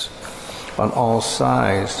conveyances. On all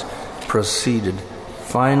sides proceeded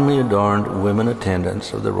finely adorned women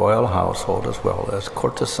attendants of the royal household as well as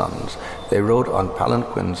courtesans. They rode on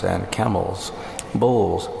palanquins and camels,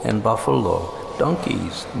 bulls and buffalo,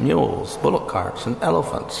 donkeys, mules, bullock carts, and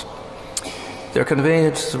elephants. Their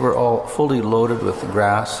conveyances were all fully loaded with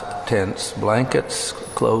grass, tents, blankets,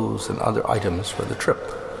 clothes, and other items for the trip.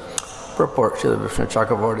 Purport, Srila Vishnu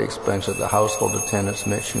Chakravarti explains that the household attendants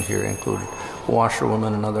mentioned here included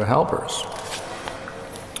washerwomen and other helpers.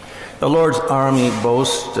 The Lord's army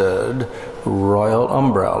boasted royal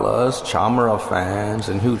umbrellas, chamara fans,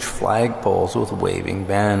 and huge flagpoles with waving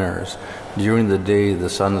banners. During the day, the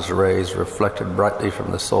sun's rays reflected brightly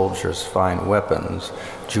from the soldiers' fine weapons,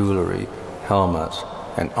 jewelry, helmets,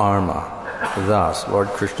 and armor. Thus, Lord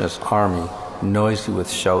Krishna's army, noisy with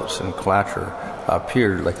shouts and clatter,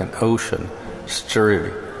 appeared like an ocean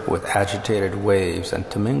stirred with agitated waves and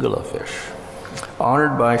tamingala fish.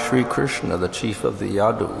 Honored by Sri Krishna, the chief of the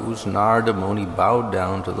Yadus, Narada Muni bowed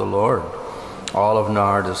down to the Lord. All of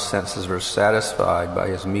Narada's senses were satisfied by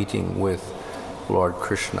his meeting with Lord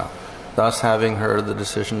Krishna. Thus, having heard the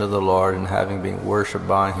decision of the Lord and having been worshipped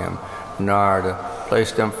by him, Narada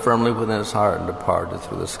placed them firmly within his heart and departed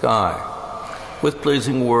through the sky. With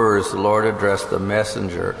pleasing words, the Lord addressed the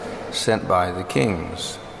messenger sent by the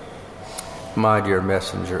kings. My dear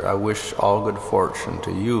messenger, I wish all good fortune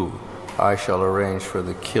to you. I shall arrange for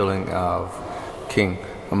the killing of King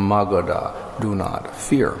Magadha. Do not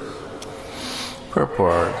fear.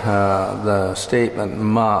 Purport, the statement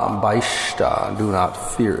ma baishta, do not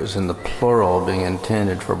fear, is in the plural, being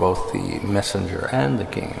intended for both the messenger and the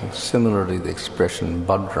king. Similarly, the expression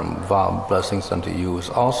badram, va, blessings unto you, is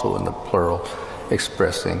also in the plural,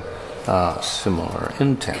 expressing similar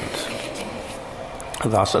intent.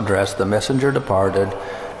 Thus addressed, the messenger departed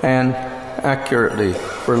and accurately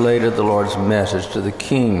related the Lord's message to the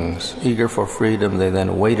kings. Eager for freedom, they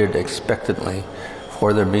then waited expectantly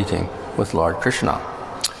for their meeting with Lord Krishna.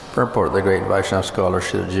 Purport, the great Vaishnava scholar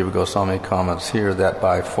Srila Jiva Goswami comments here that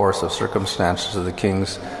by force of circumstances the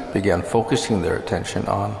kings began focusing their attention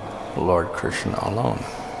on Lord Krishna alone.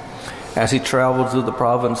 As he traveled through the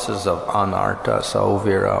provinces of Anarta,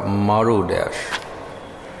 Sauvira, Marudesh,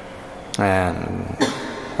 and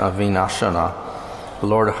Vinashana,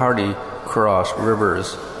 Lord Hari across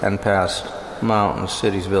rivers and past mountains,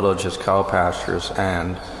 cities, villages, cow pastures,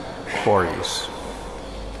 and quarries.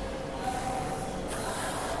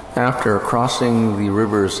 After crossing the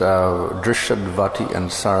rivers of Drishadvati and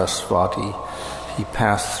Sarasvati, he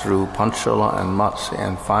passed through Panchala and Matsya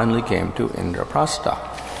and finally came to Indraprastha.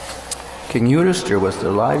 King Yudhishthira was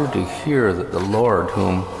delighted to hear that the Lord,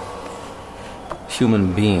 whom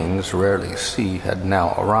human beings rarely see, had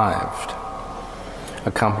now arrived.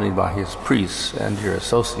 Accompanied by his priests and dear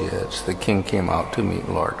associates, the king came out to meet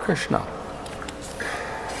Lord Krishna.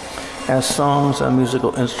 As songs and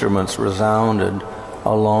musical instruments resounded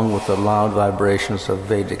along with the loud vibrations of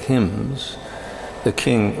Vedic hymns, the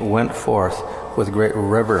king went forth with great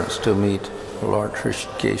reverence to meet Lord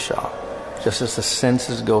Hrishikesha, just as the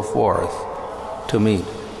senses go forth to meet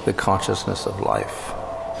the consciousness of life.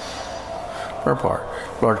 Purport.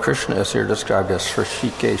 Lord Krishna is here described as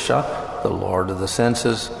Hrishikesha, the Lord of the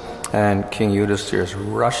senses, and King Yudhishthira is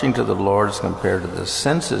rushing to the Lord as compared to the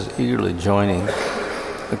senses eagerly joining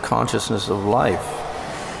the consciousness of life.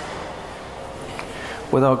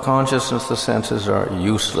 Without consciousness, the senses are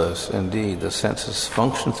useless. Indeed, the senses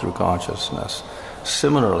function through consciousness.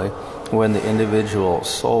 Similarly, when the individual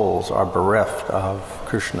souls are bereft of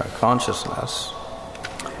Krishna consciousness,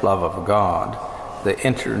 love of God, they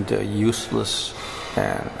enter into a useless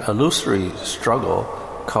and illusory struggle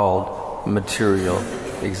called material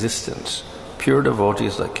existence. Pure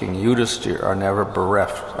devotees like King Yudhishthira are never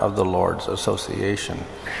bereft of the Lord's association,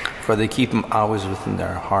 for they keep him always within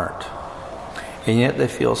their heart. And yet they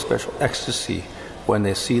feel special ecstasy when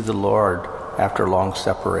they see the Lord after long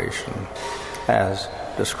separation, as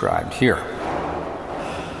described here.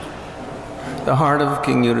 The heart of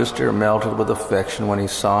King Yudhishthira melted with affection when he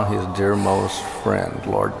saw his dearmost friend,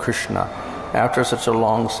 Lord Krishna, after such a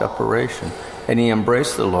long separation, and he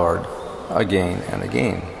embraced the Lord again and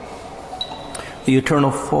again. The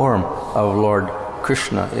eternal form of Lord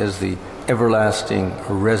Krishna is the everlasting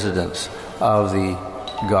residence of the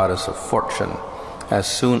goddess of fortune. As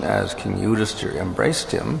soon as King Yudhishthira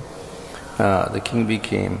embraced him, the king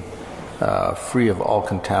became free of all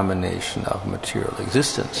contamination of material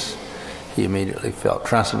existence. He immediately felt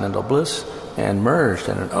transcendental bliss and merged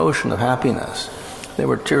in an ocean of happiness. There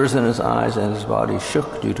were tears in his eyes and his body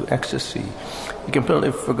shook due to ecstasy. He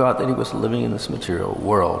completely forgot that he was living in this material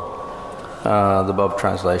world. The above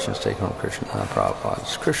translation is taken from Krishna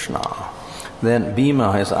Prabhupada's Krishna. Then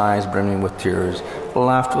Bhima, his eyes brimming with tears,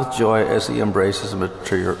 laughed with joy as he embraced his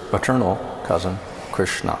maternal cousin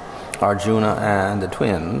Krishna. Arjuna and the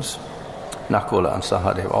twins, Nakula and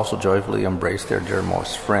Sahadev, also joyfully embraced their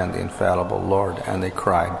dearmost friend, the infallible Lord, and they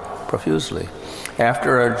cried profusely.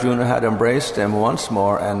 After Arjuna had embraced him once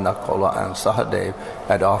more and Nakula and Sahadev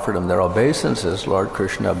had offered him their obeisances, Lord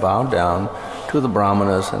Krishna bowed down to the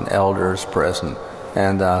brahmanas and elders present,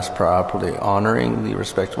 and thus properly honoring the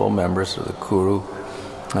respectable members of the Kuru,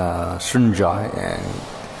 Srinjai,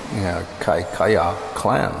 and Kaikaya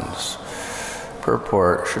clans.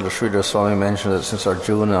 Purport, Srila Sridhar Swami mentioned that since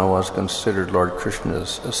Arjuna was considered Lord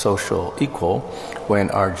Krishna's social equal, when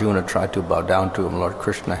Arjuna tried to bow down to him, Lord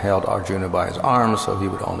Krishna held Arjuna by his arms so he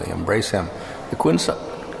would only embrace him. The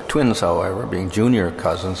twins, however, being junior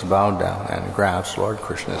cousins, bowed down and grasped Lord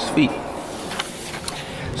Krishna's feet.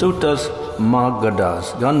 Sutas,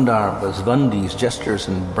 Magadas, Gandharvas, Vandis, jesters,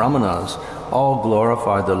 and Brahmanas all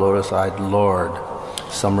glorified the lotus-eyed Lord,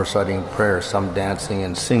 some reciting prayers, some dancing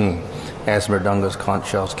and singing, as mridangas, conch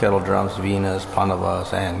shells, kettle drums, veenas,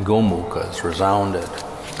 panavas, and gomukhas resounded.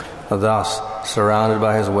 Thus, surrounded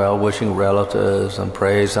by his well-wishing relatives and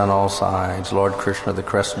praised on all sides, Lord Krishna, the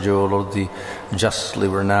crest jewel of the justly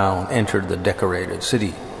renowned, entered the decorated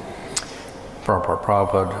city.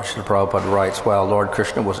 Prabhupada writes, while Lord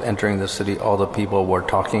Krishna was entering the city, all the people were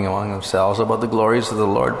talking among themselves about the glories of the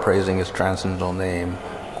Lord, praising his transcendental name,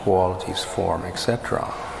 qualities, form,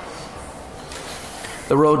 etc.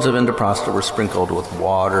 The roads of Indraprastha were sprinkled with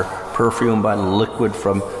water, perfumed by liquid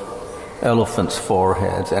from elephants'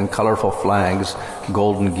 foreheads, and colorful flags,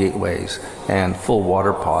 golden gateways, and full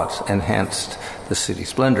water pots enhanced the city's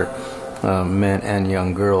splendor. Men and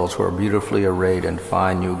young girls were beautifully arrayed in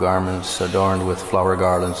fine new garments, adorned with flower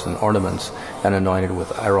garlands and ornaments, and anointed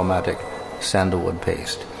with aromatic sandalwood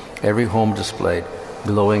paste. Every home displayed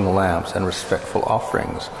glowing lamps and respectful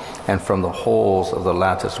offerings, and from the holes of the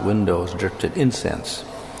lattice windows drifted incense,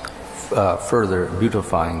 further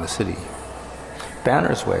beautifying the city.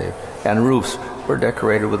 Banners waved, and roofs were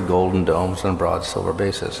decorated with golden domes and broad silver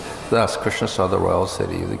bases. Thus Krishna saw the royal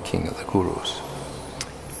city of the king of the Kurus.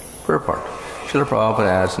 Purport. Srila Prabhupada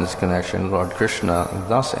adds in this connection, Lord Krishna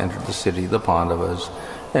thus entered the city of the Pandavas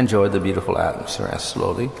enjoyed the beautiful atmosphere, and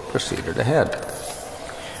slowly proceeded ahead.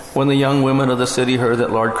 When the young women of the city heard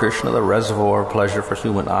that Lord Krishna, the reservoir of pleasure for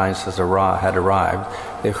human eyes, had arrived,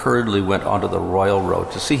 they hurriedly went onto the royal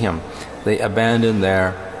road to see him. They abandoned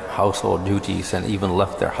their household duties and even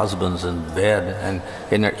left their husbands in bed, and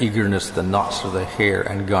in their eagerness the knots of their hair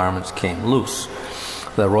and garments came loose.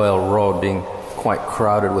 The royal road being quite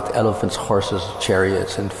crowded with elephants, horses,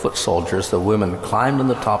 chariots, and foot soldiers, the women climbed on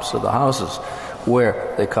the tops of the houses,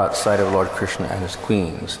 where they caught sight of Lord Krishna and his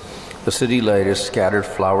queens. The city ladies scattered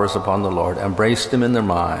flowers upon the Lord, embraced him in their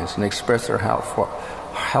minds, and expressed their heartfelt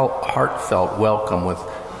welcome with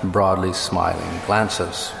broadly smiling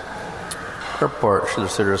glances. Purport,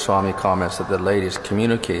 Srila Swami comments that the ladies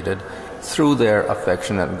communicated through their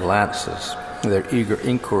affectionate glances, their eager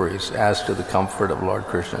inquiries as to the comfort of Lord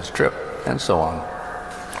Krishna's trip, and so on.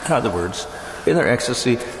 In other words, in their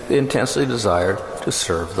ecstasy, they intensely desired to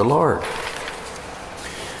serve the Lord.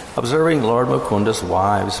 Observing Lord Mukunda's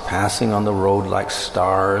wives passing on the road like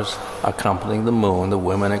stars, accompanying the moon, the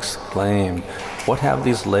women exclaimed, "What have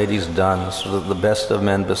these ladies done so that the best of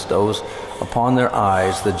men bestows upon their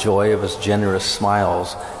eyes the joy of his generous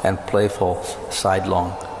smiles and playful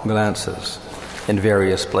sidelong glances?" In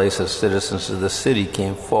various places, citizens of the city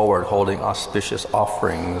came forward holding auspicious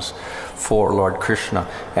offerings for Lord Krishna,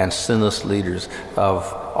 and sinless leaders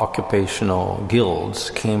of occupational guilds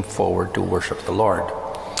came forward to worship the Lord.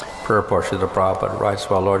 Purport, Srila Prabhupada writes,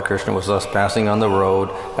 while Lord Krishna was thus passing on the road,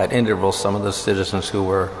 at intervals some of the citizens who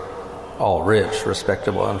were all rich,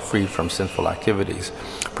 respectable, and free from sinful activities,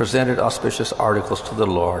 presented auspicious articles to the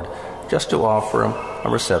Lord just to offer him a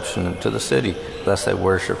reception to the city. Thus they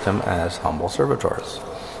worshipped him as humble servitors.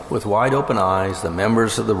 With wide open eyes, the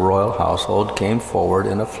members of the royal household came forward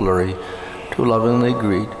in a flurry to lovingly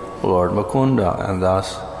greet Lord Mukunda, and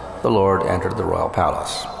thus the Lord entered the royal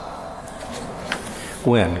palace.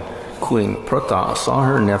 When Queen Prata saw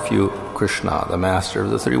her nephew Krishna, the master of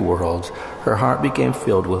the three worlds, her heart became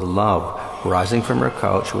filled with love. Rising from her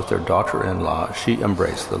couch with her daughter-in-law, she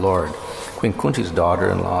embraced the Lord. Queen Kunti's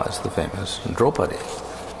daughter-in-law is the famous Draupadi.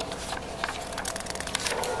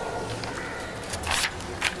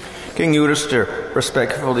 King Yudhishthira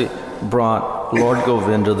respectfully brought Lord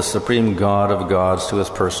Govinda, the supreme god of gods, to his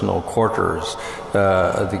personal quarters.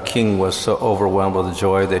 The king was so overwhelmed with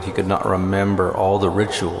joy that he could not remember all the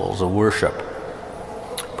rituals of worship.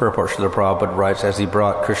 Purport, Srila Prabhupada writes, as he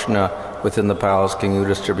brought Krishna within the palace, King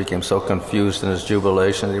Yudhishthira became so confused in his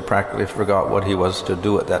jubilation that he practically forgot what he was to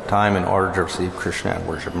do at that time in order to receive Krishna and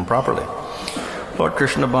worship him properly. Lord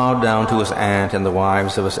Krishna bowed down to his aunt and the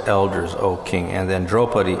wives of his elders, O king, and then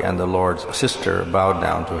Draupadi and the Lord's sister bowed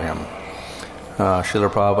down to him. Srila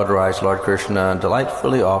Prabhupada writes, Lord Krishna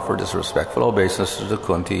delightfully offered his respectful obeisances to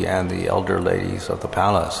Kunti and the elder ladies of the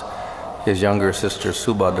palace. His younger sister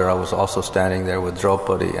Subhadra was also standing there with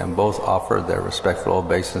Draupadi, and both offered their respectful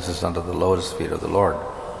obeisances under the lotus feet of the Lord.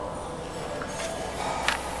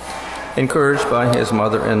 Encouraged by his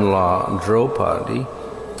mother-in-law, Draupadi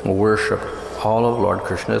worshipped all of Lord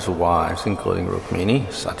Krishna's wives, including Rukmini,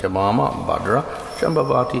 Satyabhama, Bhadra,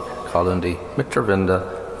 Shambhavati, Kalandi,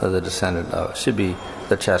 Mitravinda, the descendant of Shibi,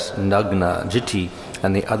 the chaste Nagna, Jiti,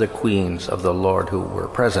 and the other queens of the Lord who were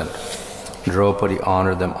present. Draupadi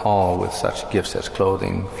honored them all with such gifts as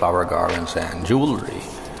clothing, flower garlands, and jewelry.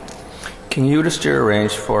 King Yudhishthira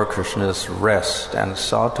arranged for Krishna's rest and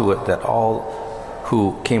saw to it that all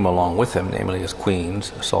who came along with him, namely his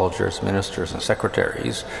queens, soldiers, ministers, and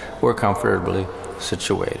secretaries, were comfortably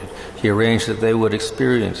situated. He arranged that they would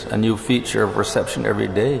experience a new feature of reception every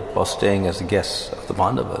day while staying as guests of the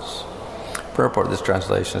Pandavas. Purport, this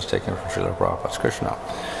translation is taken from Srila Prabhupada's Krishna.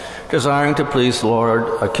 Desiring to please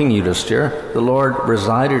King Yudhishthira, the Lord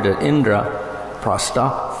resided at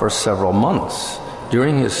Indraprastha for several months.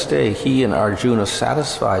 During his stay, he and Arjuna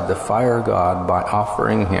satisfied the fire god by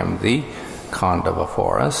offering him the Khandava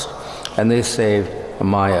forest, and they saved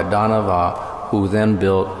Maya Danava, who then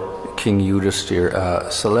built King Yudhishthira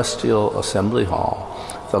a celestial assembly hall.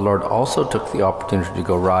 The Lord also took the opportunity to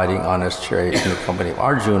go riding on his chariot in the company of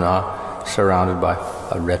Arjuna, surrounded by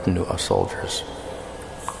a retinue of soldiers.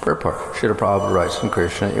 Purport, Srila Prabhupada writes in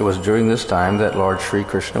Krishna, it was during this time that Lord Sri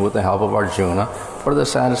Krishna, with the help of Arjuna, for the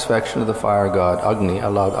satisfaction of the fire god Agni,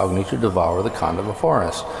 allowed Agni to devour the Khandava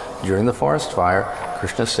forest. During the forest fire,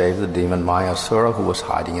 Krishna saved the demon Mayasura, who was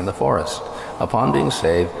hiding in the forest. Upon being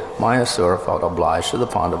saved, Mayasura felt obliged to the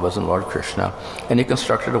Pandavas and Lord Krishna, and he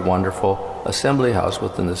constructed a wonderful assembly house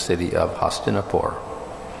within the city of Hastinapur.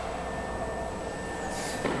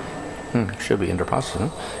 Should be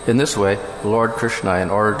Indraprastha. In this way, Lord Krishna, in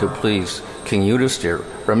order to please King Yudhisthira,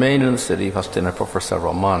 remained in the city of Hastinapur for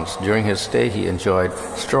several months. During his stay, he enjoyed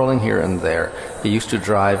strolling here and there. He used to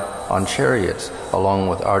drive on chariots along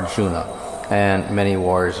with Arjuna, and many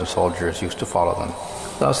warriors and soldiers used to follow them.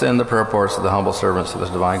 Thus end the purports of the humble servants of His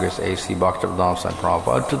Divine Grace A.C. Bhaktivedanta Swami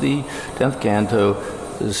Prabhupada to the 10th canto,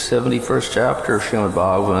 the 71st chapter of Srimad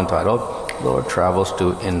Bhagavatham, entitled, The Lord Travels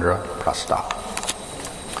to Indraprastha.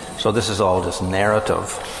 So this is all just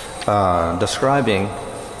narrative describing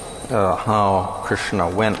how Krishna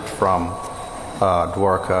went from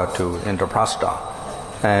Dwarka to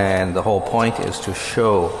Indraprastha. And the whole point is to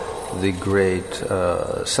show the great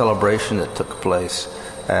celebration that took place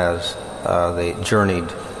as they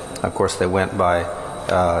journeyed. Of course, they went by,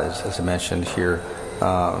 as I mentioned here,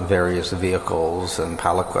 various vehicles and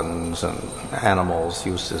palanquins and animals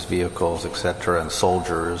used as vehicles, etc., and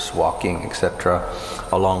soldiers walking, etc.,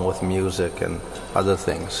 along with music and other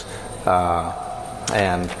things.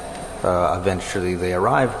 And eventually they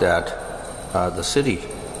arrived at the city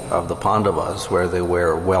of the Pandavas, where they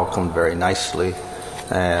were welcomed very nicely.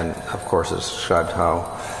 And of course it's described how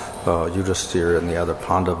Yudhisthira and the other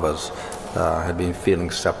Pandavas had been feeling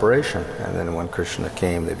separation, and then when Krishna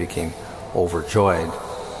came they became overjoyed.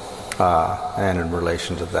 And in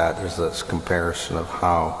relation to that, there's this comparison of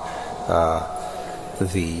how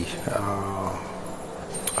the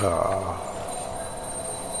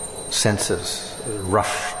senses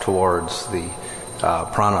rush towards the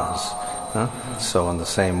pranas. So in the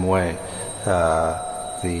same way,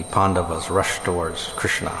 the Pandavas rush towards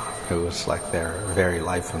Krishna, who is like their very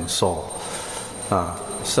life and soul.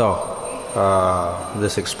 So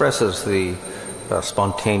this expresses the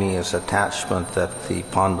spontaneous attachment that the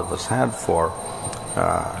Pandavas had for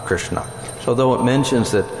Krishna. So though it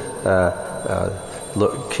mentions that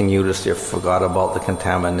King Yudhisthira forgot about the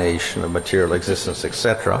contamination of material existence,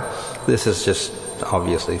 etc., this is just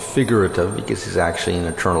obviously figurative, because he's actually an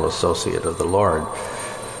eternal associate of the Lord.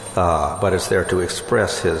 But it's there to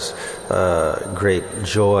express his great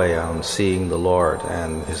joy on seeing the Lord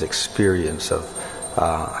and his experience of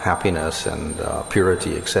happiness and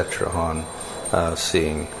purity, etc., on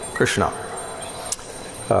seeing Krishna.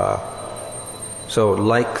 So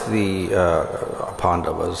like the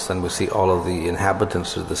Pandavas, then we see all of the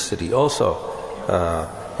inhabitants of the city also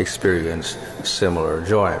experience similar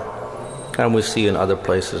joy. And we see in other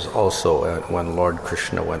places also when Lord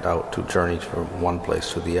Krishna went out to journey from one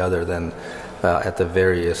place to the other, then at the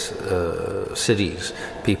various cities,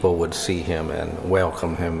 people would see him and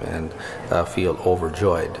welcome him and feel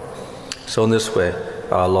overjoyed. So in this way,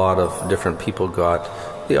 a lot of different people got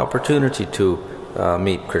the opportunity to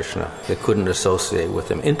meet Krishna. They couldn't associate with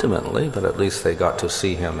him intimately, but at least they got to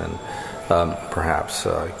see him and perhaps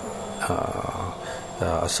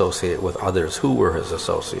associate with others who were his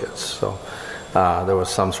associates. So there was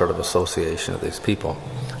some sort of association of these people.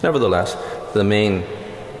 Nevertheless, the main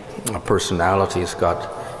personalities got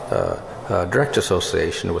direct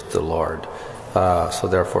association with the Lord. So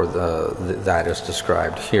therefore that is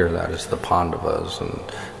described here. That is the Pandavas and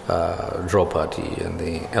Draupadi and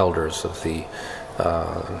the elders of the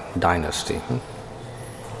dynasty.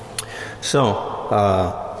 So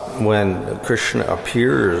when Krishna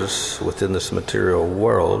appears within this material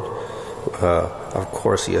world, of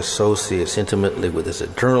course he associates intimately with his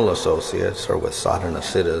eternal associates, or with sadhana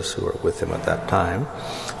siddhas who were with him at that time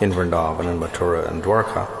in Vrindavan and Mathura and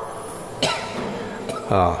Dwarka.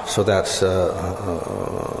 So that's,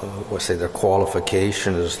 let's say, their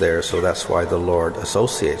qualification is there, so that's why the Lord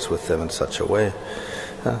associates with them in such a way.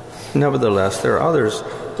 Nevertheless, there are others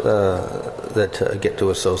that get to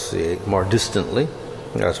associate more distantly,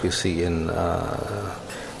 as we see in the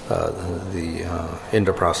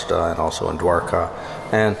Indraprastha and also in Dwarka,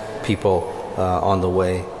 and people on the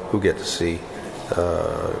way who get to see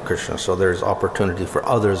Krishna. So there's opportunity for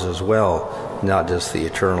others as well, not just the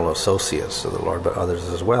eternal associates of the Lord, but others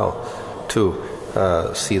as well, to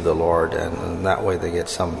see the Lord, and in that way they get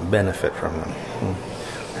some benefit from him.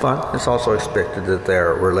 But it's also expected that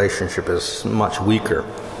their relationship is much weaker.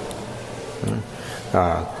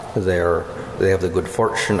 They have the good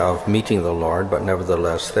fortune of meeting the Lord, but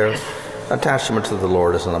nevertheless their attachment to the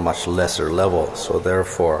Lord is on a much lesser level, so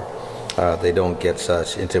therefore they don't get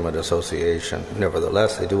such intimate association.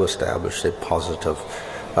 Nevertheless, they do establish a positive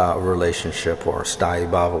relationship or sthayi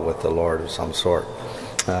bhava with the Lord of some sort,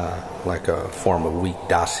 like a form of weak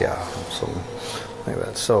dasya, something like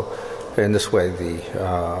that. So in this way,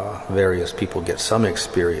 the various people get some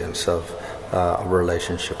experience of a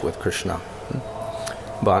relationship with Krishna.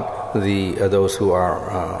 But those who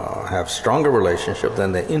have stronger relationship,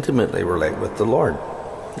 then they intimately relate with the Lord.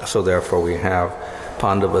 So therefore we have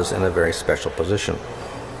Pandavas in a very special position.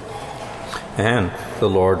 And the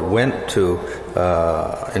Lord went to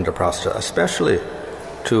Indraprastha especially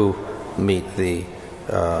to meet the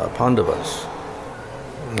Pandavas.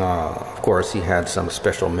 Of course, he had some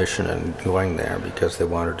special mission in going there because they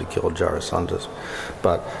wanted to kill Jarasandha.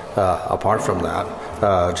 But apart from that,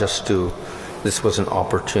 this was an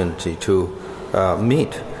opportunity to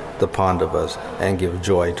meet the Pandavas and give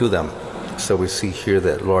joy to them. So we see here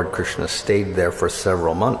that Lord Krishna stayed there for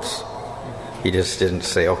several months. He just didn't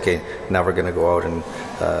say, okay, now we're going to go out and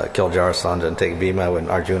kill Jarasandha and take Bhima and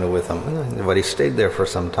Arjuna with him. But he stayed there for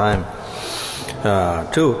some time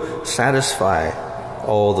to satisfy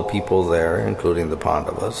all the people there, including the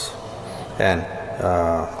Pandavas. And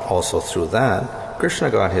also through that, Krishna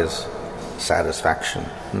got his satisfaction.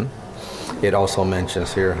 It also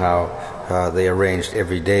mentions here how they arranged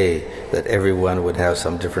every day that everyone would have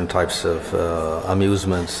some different types of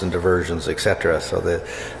amusements and diversions, etc. So the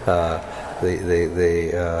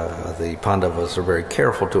Pandavas were very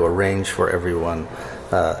careful to arrange for everyone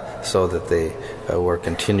so that they were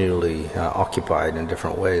continually occupied in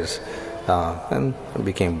different ways and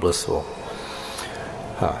became blissful.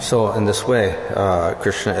 So in this way,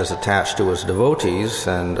 Krishna is attached to his devotees,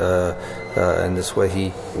 and in this way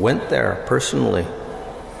he went there personally.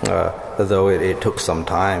 Though it took some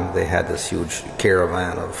time, they had this huge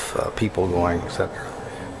caravan of people going,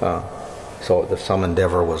 etc. So some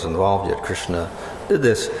endeavor was involved, yet Krishna did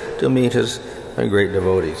this to meet his great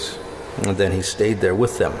devotees. And then he stayed there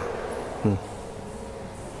with them.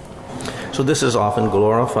 So this is often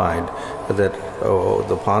glorified, that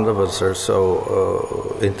the Pandavas are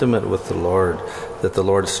so intimate with the Lord that the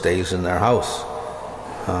Lord stays in their house.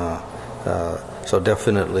 So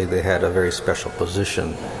definitely they had a very special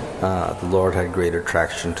position. The Lord had great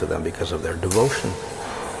attraction to them because of their devotion.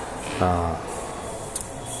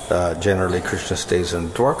 Generally Krishna stays in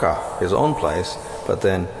Dwarka, his own place, but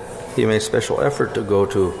then he made special effort to go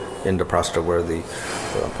to Indraprastha where the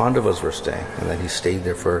Pandavas were staying, and then he stayed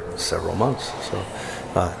there for several months. So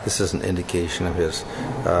this is an indication of his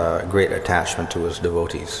great attachment to his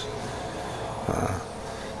devotees.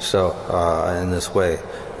 So in this way,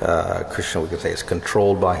 Krishna, we could say, is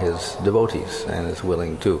controlled by his devotees and is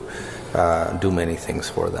willing to do many things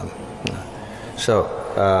for them. So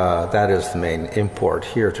that is the main import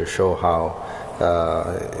here, to show how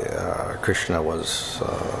Krishna was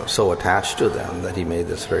so attached to them that he made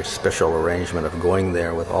this very special arrangement of going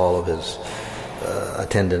there with all of his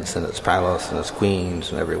attendants in his palace and his queens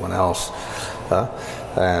and everyone else.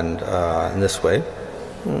 And in this way,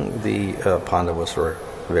 the Pandavas were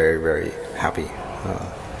very, very happy.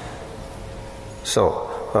 So,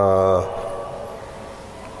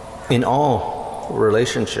 in all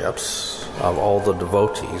relationships of all the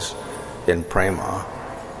devotees in prema,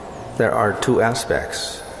 there are two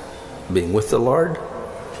aspects: being with the Lord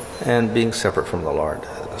and being separate from the Lord.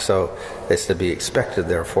 So it's to be expected,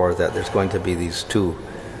 therefore, that there's going to be these two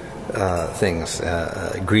things,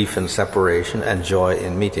 grief in separation and joy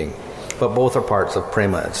in meeting. But both are parts of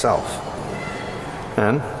prema itself.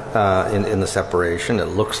 And in the separation, it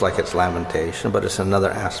looks like it's lamentation, but it's another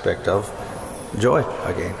aspect of joy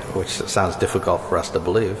again, which sounds difficult for us to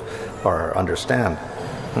believe or understand.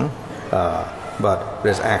 But it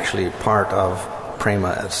is actually part of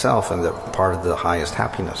prema itself and part of the highest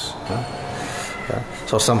happiness.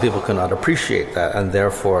 So some people cannot appreciate that, and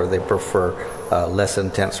therefore they prefer a less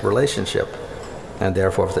intense relationship. And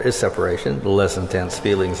therefore, if there is separation, less intense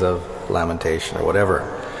feelings of lamentation or whatever.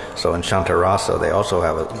 So in Shantarasa, they also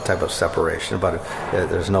have a type of separation, but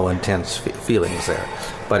there's no intense feelings there.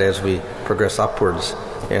 But as we progress upwards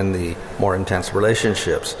in the more intense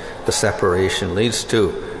relationships, the separation leads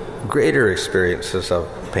to greater experiences of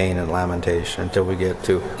pain and lamentation until we get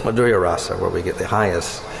to Madhurya Rasa, where we get the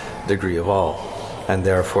highest degree of all. And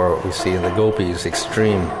therefore, we see in the gopis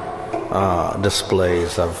extreme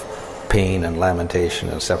displays of pain and lamentation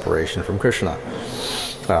and separation from Krishna.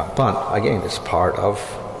 But again, it's part of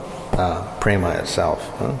prema itself.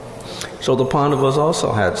 So the Pandavas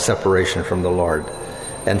also had separation from the Lord.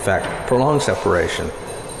 In fact, prolonged separation.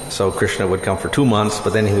 So Krishna would come for 2 months,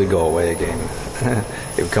 but then he would go away again.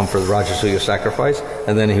 He would come for the Rajasuya sacrifice,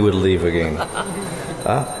 and then he would leave again.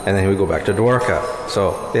 And then he would go back to Dwarka.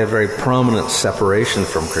 So they had very prominent separation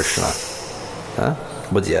from Krishna.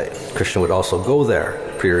 But yet, Krishna would also go there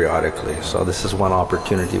periodically. So this is one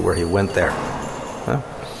opportunity where he went there.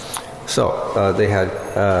 So they had,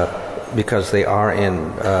 because they are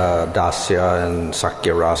in Dasya and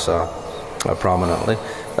Sakya Rasa prominently,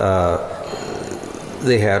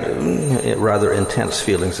 they had rather intense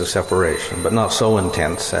feelings of separation, but not so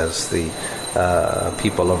intense as the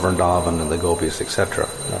people of Vrindavan and the gopis, etc.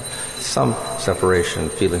 Some separation,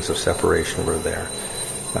 feelings of separation were there.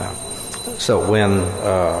 So when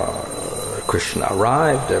Krishna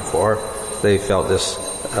arrived, therefore, they felt this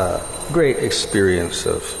great experience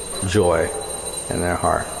of joy in their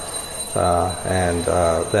heart. And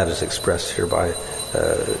that is expressed here by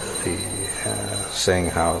saying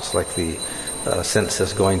how it's like the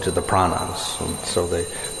senses going to the pranas. And so the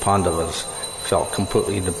Pandavas felt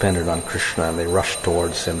completely dependent on Krishna, and they rushed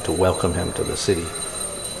towards him to welcome him to the city.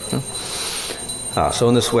 So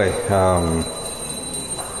in this way,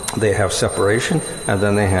 they have separation, and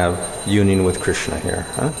then they have union with Krishna here.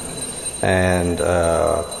 And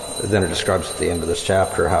then it describes at the end of this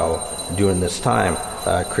chapter how during this time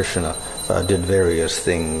Krishna did various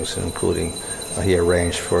things, including he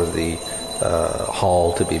arranged for the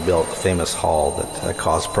hall to be built, the famous hall that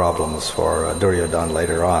caused problems for Duryodhana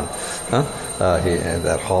later on.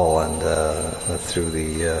 That hall, and through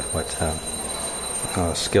the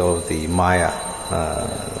skill of the Maya,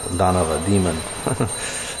 Danava demon,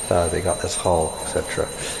 they got this hall, etc.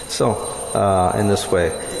 So, in this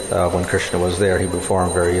way, when Krishna was there, he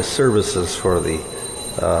performed various services for the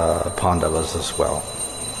Pandavas as well.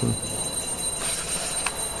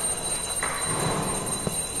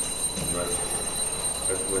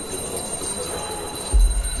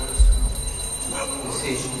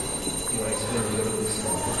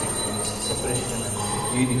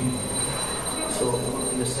 So,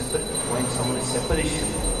 when someone is separation,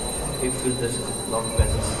 he feels there's a lot of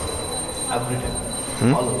presence every time.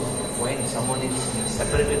 Follows. When someone is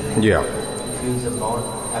separated, he feels a lot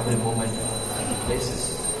every moment and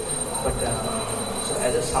places. But so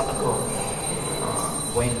as a sadhaka,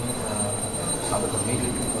 when sadhaka meets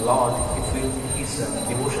with Lord, he feels his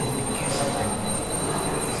devotion decreases something.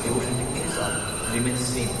 His devotion decreases remains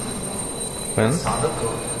same. When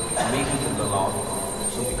sadhaka meets with the Lord,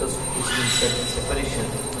 so because it's been separation,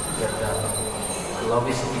 that love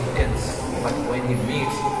is intense. But when he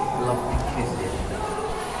meets, love decreases there.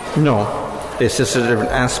 No, it's just a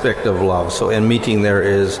different aspect of love. So in meeting there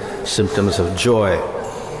is symptoms of joy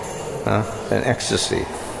and ecstasy.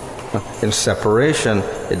 In separation,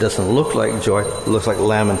 it doesn't look like joy, it looks like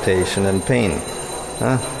lamentation and pain.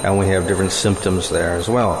 And we have different symptoms there as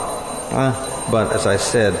well. But as I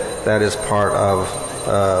said, that is part of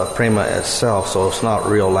prema itself, so it's not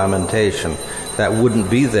real lamentation. That wouldn't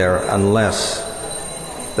be there unless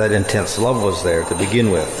that intense love was there to begin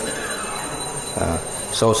with.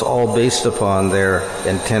 So it's all based upon their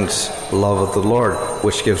intense love of the Lord,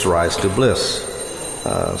 which gives rise to bliss.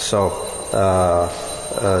 The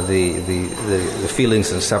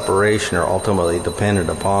feelings in separation are ultimately dependent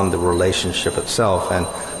upon the relationship itself, and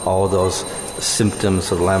all of those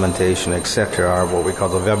symptoms of lamentation, etc., are what we call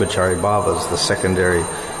the Vyabhichari bhavas, the secondary,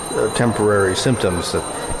 temporary symptoms that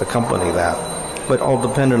accompany that. But all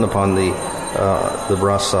dependent upon the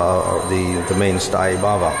rasa, or the main sthayi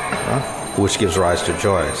bhava, which gives rise to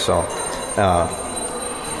joy. So,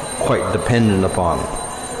 quite dependent upon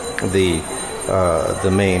the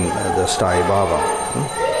main, the sthayi bhava.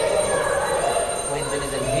 When there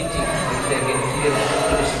is a meeting, there is again fear of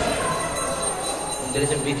separation. When there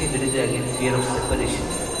is a meeting, there is again fear of separation.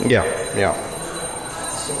 Yeah.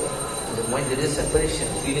 So, when there is separation,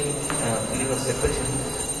 feeling of separation,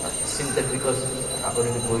 seems that because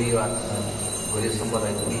according to Gauri Sambhara,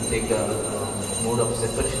 we take a mode of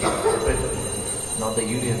separation, not the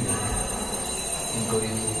union in Gauri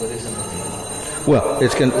Sambhara. Well,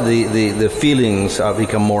 the feelings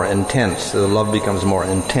become more intense. The love becomes more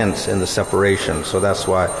intense in the separation. So that's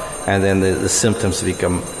why, and then the symptoms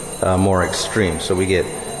become more extreme. So we get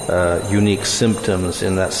unique symptoms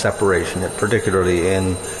in that separation, particularly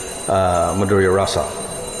in Madhurya Rasa.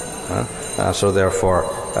 So therefore,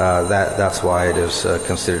 that's why it is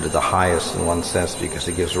considered the highest in one sense, because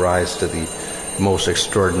it gives rise to the most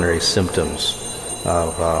extraordinary symptoms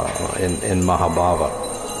of in Mahabhava.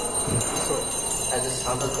 So, as a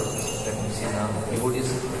sadhaka, that we see now,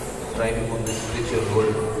 devotees try to put the spiritual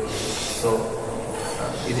world. So,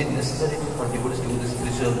 is it necessary for devotees to do the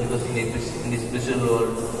spiritual, because in the spiritual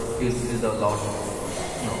world, he will feel the Lord?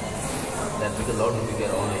 No, that because Lord will be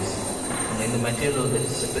there always. And in the material world, there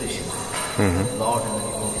is separation. Lord and the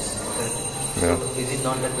devotees. So, is it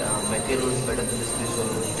not that material is better than the spiritual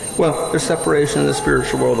world? Well, there's separation in the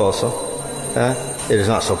spiritual world also. It is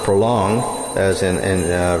not so prolonged as in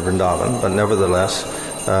Vrindavan, but nevertheless,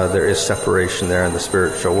 there is separation there in the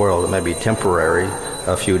spiritual world. It may be temporary,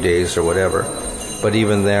 a few days or whatever. But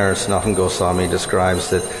even there, Sanatana Goswami describes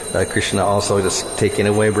that Krishna also is taking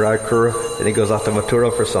away Brajkura, then he goes off to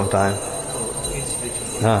Mathura for some time.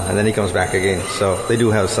 And then he comes back again. So they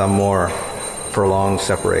do have some more prolonged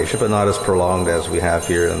separation, but not as prolonged as we have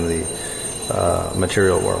here in the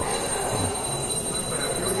material world.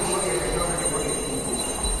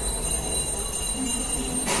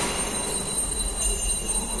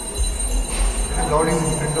 Lord is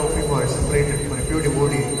in front of him or separated. For a pure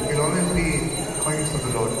devotee, he'll always be conscious of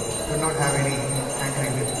the Lord. He will not have any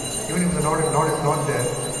hankering. Even if the Lord is not there,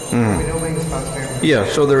 we know his pastime. Yeah,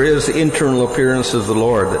 so there is the internal appearance of the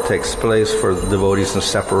Lord that takes place for the devotees in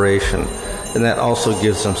separation. And that also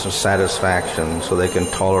gives them some satisfaction so they can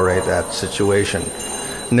tolerate that situation.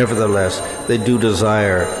 Nevertheless, they do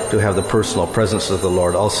desire to have the personal presence of the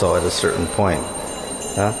Lord also at a certain point.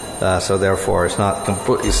 So therefore, it's not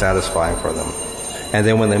completely satisfying for them. And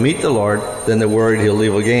then when they meet the Lord, then they're worried he'll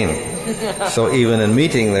leave again. So even in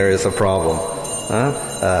meeting, there is a problem.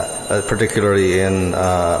 Particularly in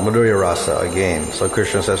Madhurya Rasa again. So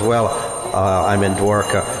Krishna says, well, I'm in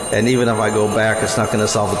Dwarka, and even if I go back, it's not going to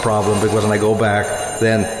solve the problem, because when I go back,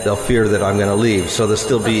 then they'll fear that I'm going to leave. So they'll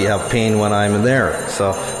still have pain when I'm there.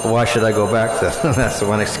 So why should I go back then? That's the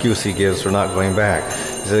one excuse he gives for not going back. He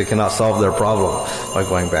says they cannot solve their problem by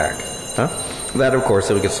going back. That, of course,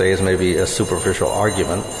 we could say is maybe a superficial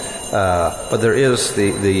argument. But there is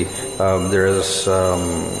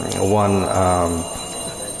one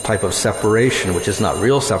type of separation, which is not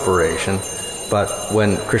real separation, but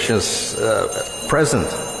when Krishna's present,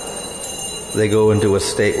 they go into a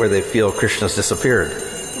state where they feel Krishna's disappeared.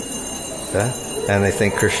 And they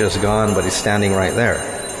think Krishna's gone, but he's standing right there.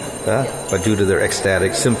 But due to their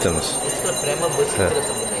ecstatic symptoms.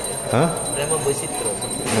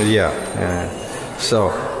 Yeah.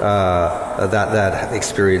 So that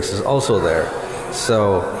experience is also there.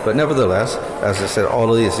 So, but nevertheless, as I said, all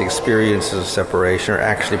of these experiences of separation are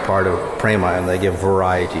actually part of prema, and they give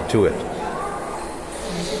variety to it. You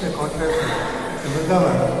see the contrast in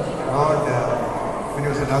Vrindavan, Lord, when he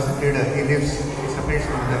was a Dasa trader, he separates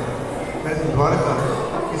from them. Whereas in Dwaraka,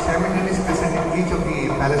 he simultaneously present in each of the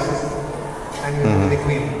palaces and the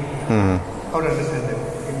queen. How to understand that?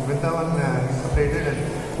 In Vrindavan, he's separated and...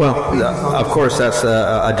 Well, of course, that's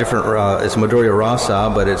a different, it's Madhurya Rasa,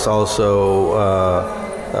 but it's also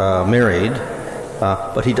married.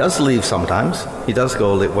 But he does leave sometimes. He does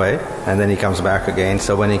go away, and then he comes back again.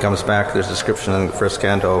 So when he comes back, there's a description in the first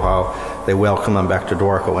canto how they welcome him back to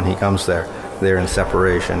Dwarka when he comes there. They're in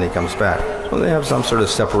separation, he comes back. So they have some sort of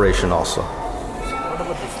separation also. What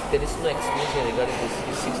about this? There is no explanation regarding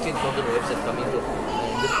this. 16,000 wives are coming to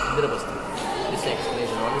Indraprastha. This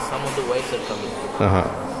explanation. Only some of the wives are coming.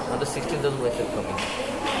 Not the 16,000 wives are coming.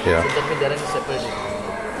 Yeah. So that means there is separation.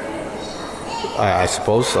 I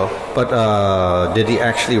suppose so. But did he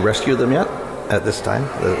actually rescue them yet at this time?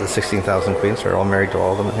 The 16,000 queens are all married to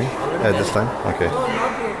all of them, I think, at this time? Okay. No,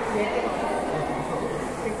 not yet.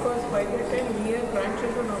 Because by the time we have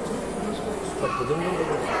grandchildren also. But already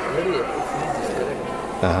finished this, correct?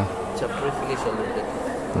 Chapter finished already.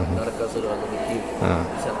 Narakasura already killed.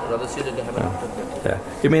 Brother student they haven't done that. Yeah.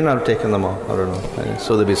 You may not have taken them all. I don't know.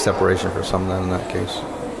 So there'd be separation for some then in that case.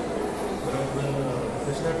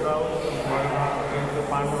 Krishna travels against the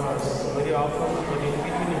Pandavas very often, but in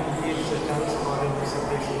between he gives a chance for them to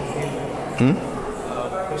separation.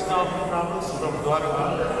 Krishna often travels from Dwaraka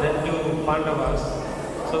then to Pandavas,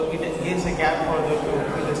 so it gives a gap for them to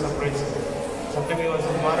feel the separation. Sometimes he was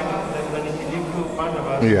in Dwaraka, then when he lived to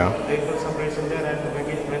Pandavas, they feel separation there, and when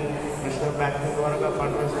Krishna back to Dwaraka,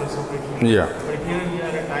 Pandavas feel separation. Yeah. But here we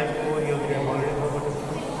are at time over here, we have already forgotten.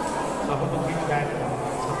 So how to give back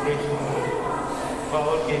separation for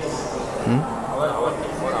our case?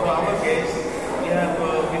 For our case, we have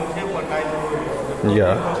been here for time over here.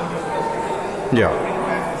 Yeah. Yeah. Bring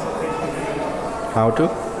back the separation. How to?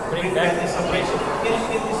 Bring back the separation. Kill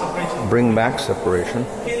the separation. Bring back separation.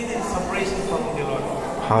 Kill the separation from the Lord.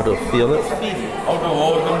 How to feel it? How to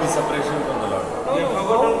overcome the separation from the Lord? How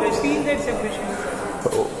to feel that separation?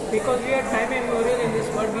 Because we are time immemorial in this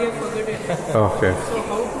world, we have forgotten. Okay. So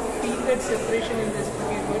how to feel that separation in this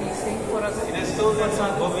world is what he's saying for us. It is told that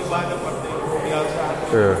Gopi Bhagavatham, we also have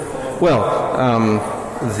Sure. Well,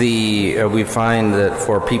 we find that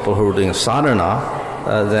for people who are doing sadhana,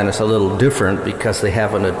 then it's a little different because they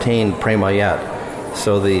haven't attained prema yet.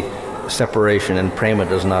 So the separation in prema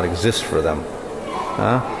does not exist for them.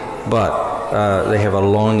 But they have a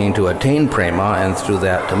longing to attain prema, and through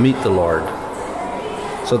that to meet the Lord.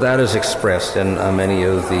 So that is expressed in many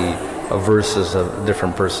of the verses of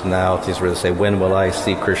different personalities where they say, when will I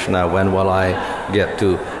see Krishna? When will I get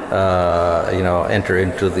to enter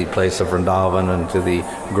into the place of Vrindavan and to the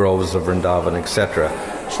groves of Vrindavan, etc.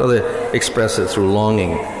 So they express it through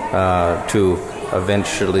longing to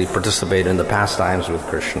eventually participate in the pastimes with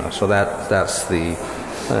Krishna. So that's the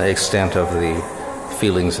extent of the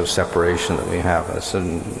feelings of separation that we have. It's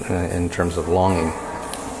in terms of longing.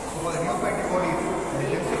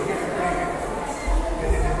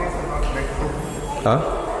 Huh?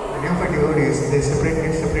 The neophyte devotees, they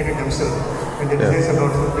separated themselves and the desires are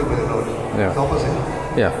not fulfilled by the Lord. Yeah. It's opposite.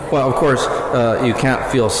 Yeah. Well, of course, you can't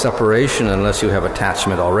feel separation unless you have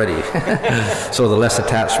attachment already. So the less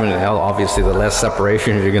attachment, obviously, the less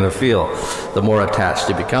separation you're going to feel. The more attached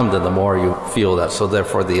you become, then the more you feel that. So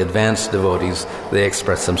therefore, the advanced devotees, they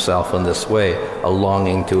express themselves in this way, a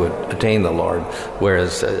longing to attain the Lord,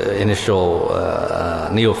 whereas initial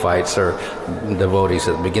neophytes or devotees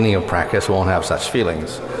at the beginning of practice won't have such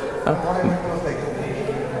feelings. What I meant was like,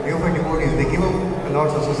 neophyte devotees, they give up the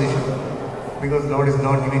Lord's association because Lord is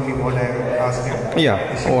not giving me what I asked Him. Yeah,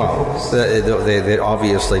 well, they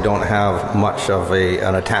obviously don't have much of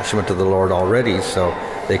an attachment to the Lord already, so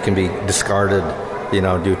they can be discarded,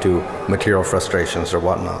 due to material frustrations or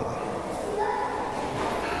whatnot.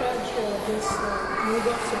 This mood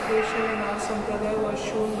of separation in our sampradaya was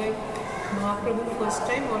shown by Mahaprabhu first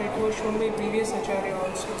time, or it was shown by previous acharya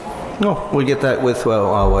also? No, we get that with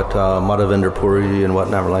Madhavendra Puri and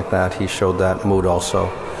whatever like that. He showed that mood also.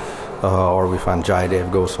 Or we find Jayadev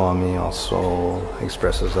Goswami also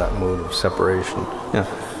expresses that mood of separation. Yeah,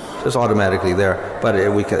 it's automatically there, but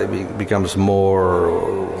it becomes more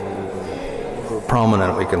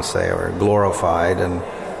prominent, we can say, or glorified in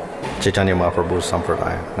Chaitanya Mahaprabhu's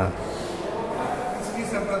sampradaya. Sri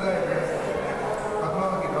Sampradaya,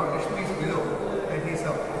 Bhagavatham, Lord Vishnu is below, and he is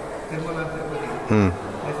up. Tirumala Tirupati.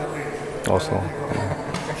 They separate. Also.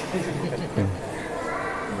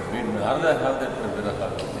 Did Narada have that viraha?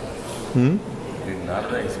 Did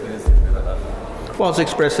Narada experience that viraha? Well, it's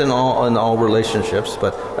expressed in all relationships,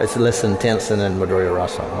 but it's less intense than in Madhurya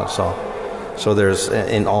Rasa. That's all. So there's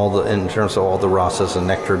in terms of all the rasas and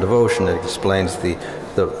nectar devotion, it explains the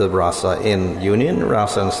rasa in union,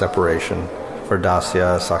 rasa in separation for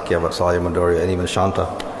Dasya, Sakya, Vatsalya, Madhurya, and even Shanta.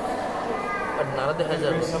 But Narada has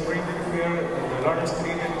a... Separated here, the Lord has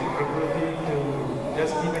created the Prakriti to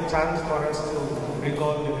just give a chance for us to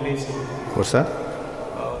recall the relation. What's that?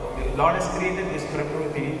 The Lord has created this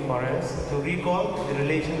Prakriti for us to recall the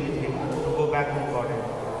relation with Him, to go back to God.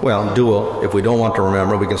 Well, dual. If we don't want to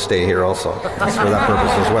remember, we can stay here also. That's for that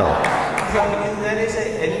purpose as well. There is a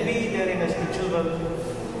envy there in a spiritual world.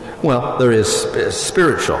 Well, there is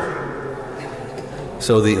spiritual.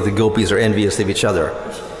 So the gopis are envious of each other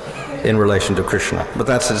in relation to Krishna. But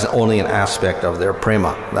that's only an aspect of their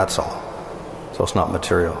prema, that's all. So it's not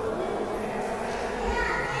material.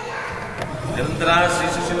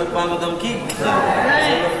 Srimad Bhagavatham ki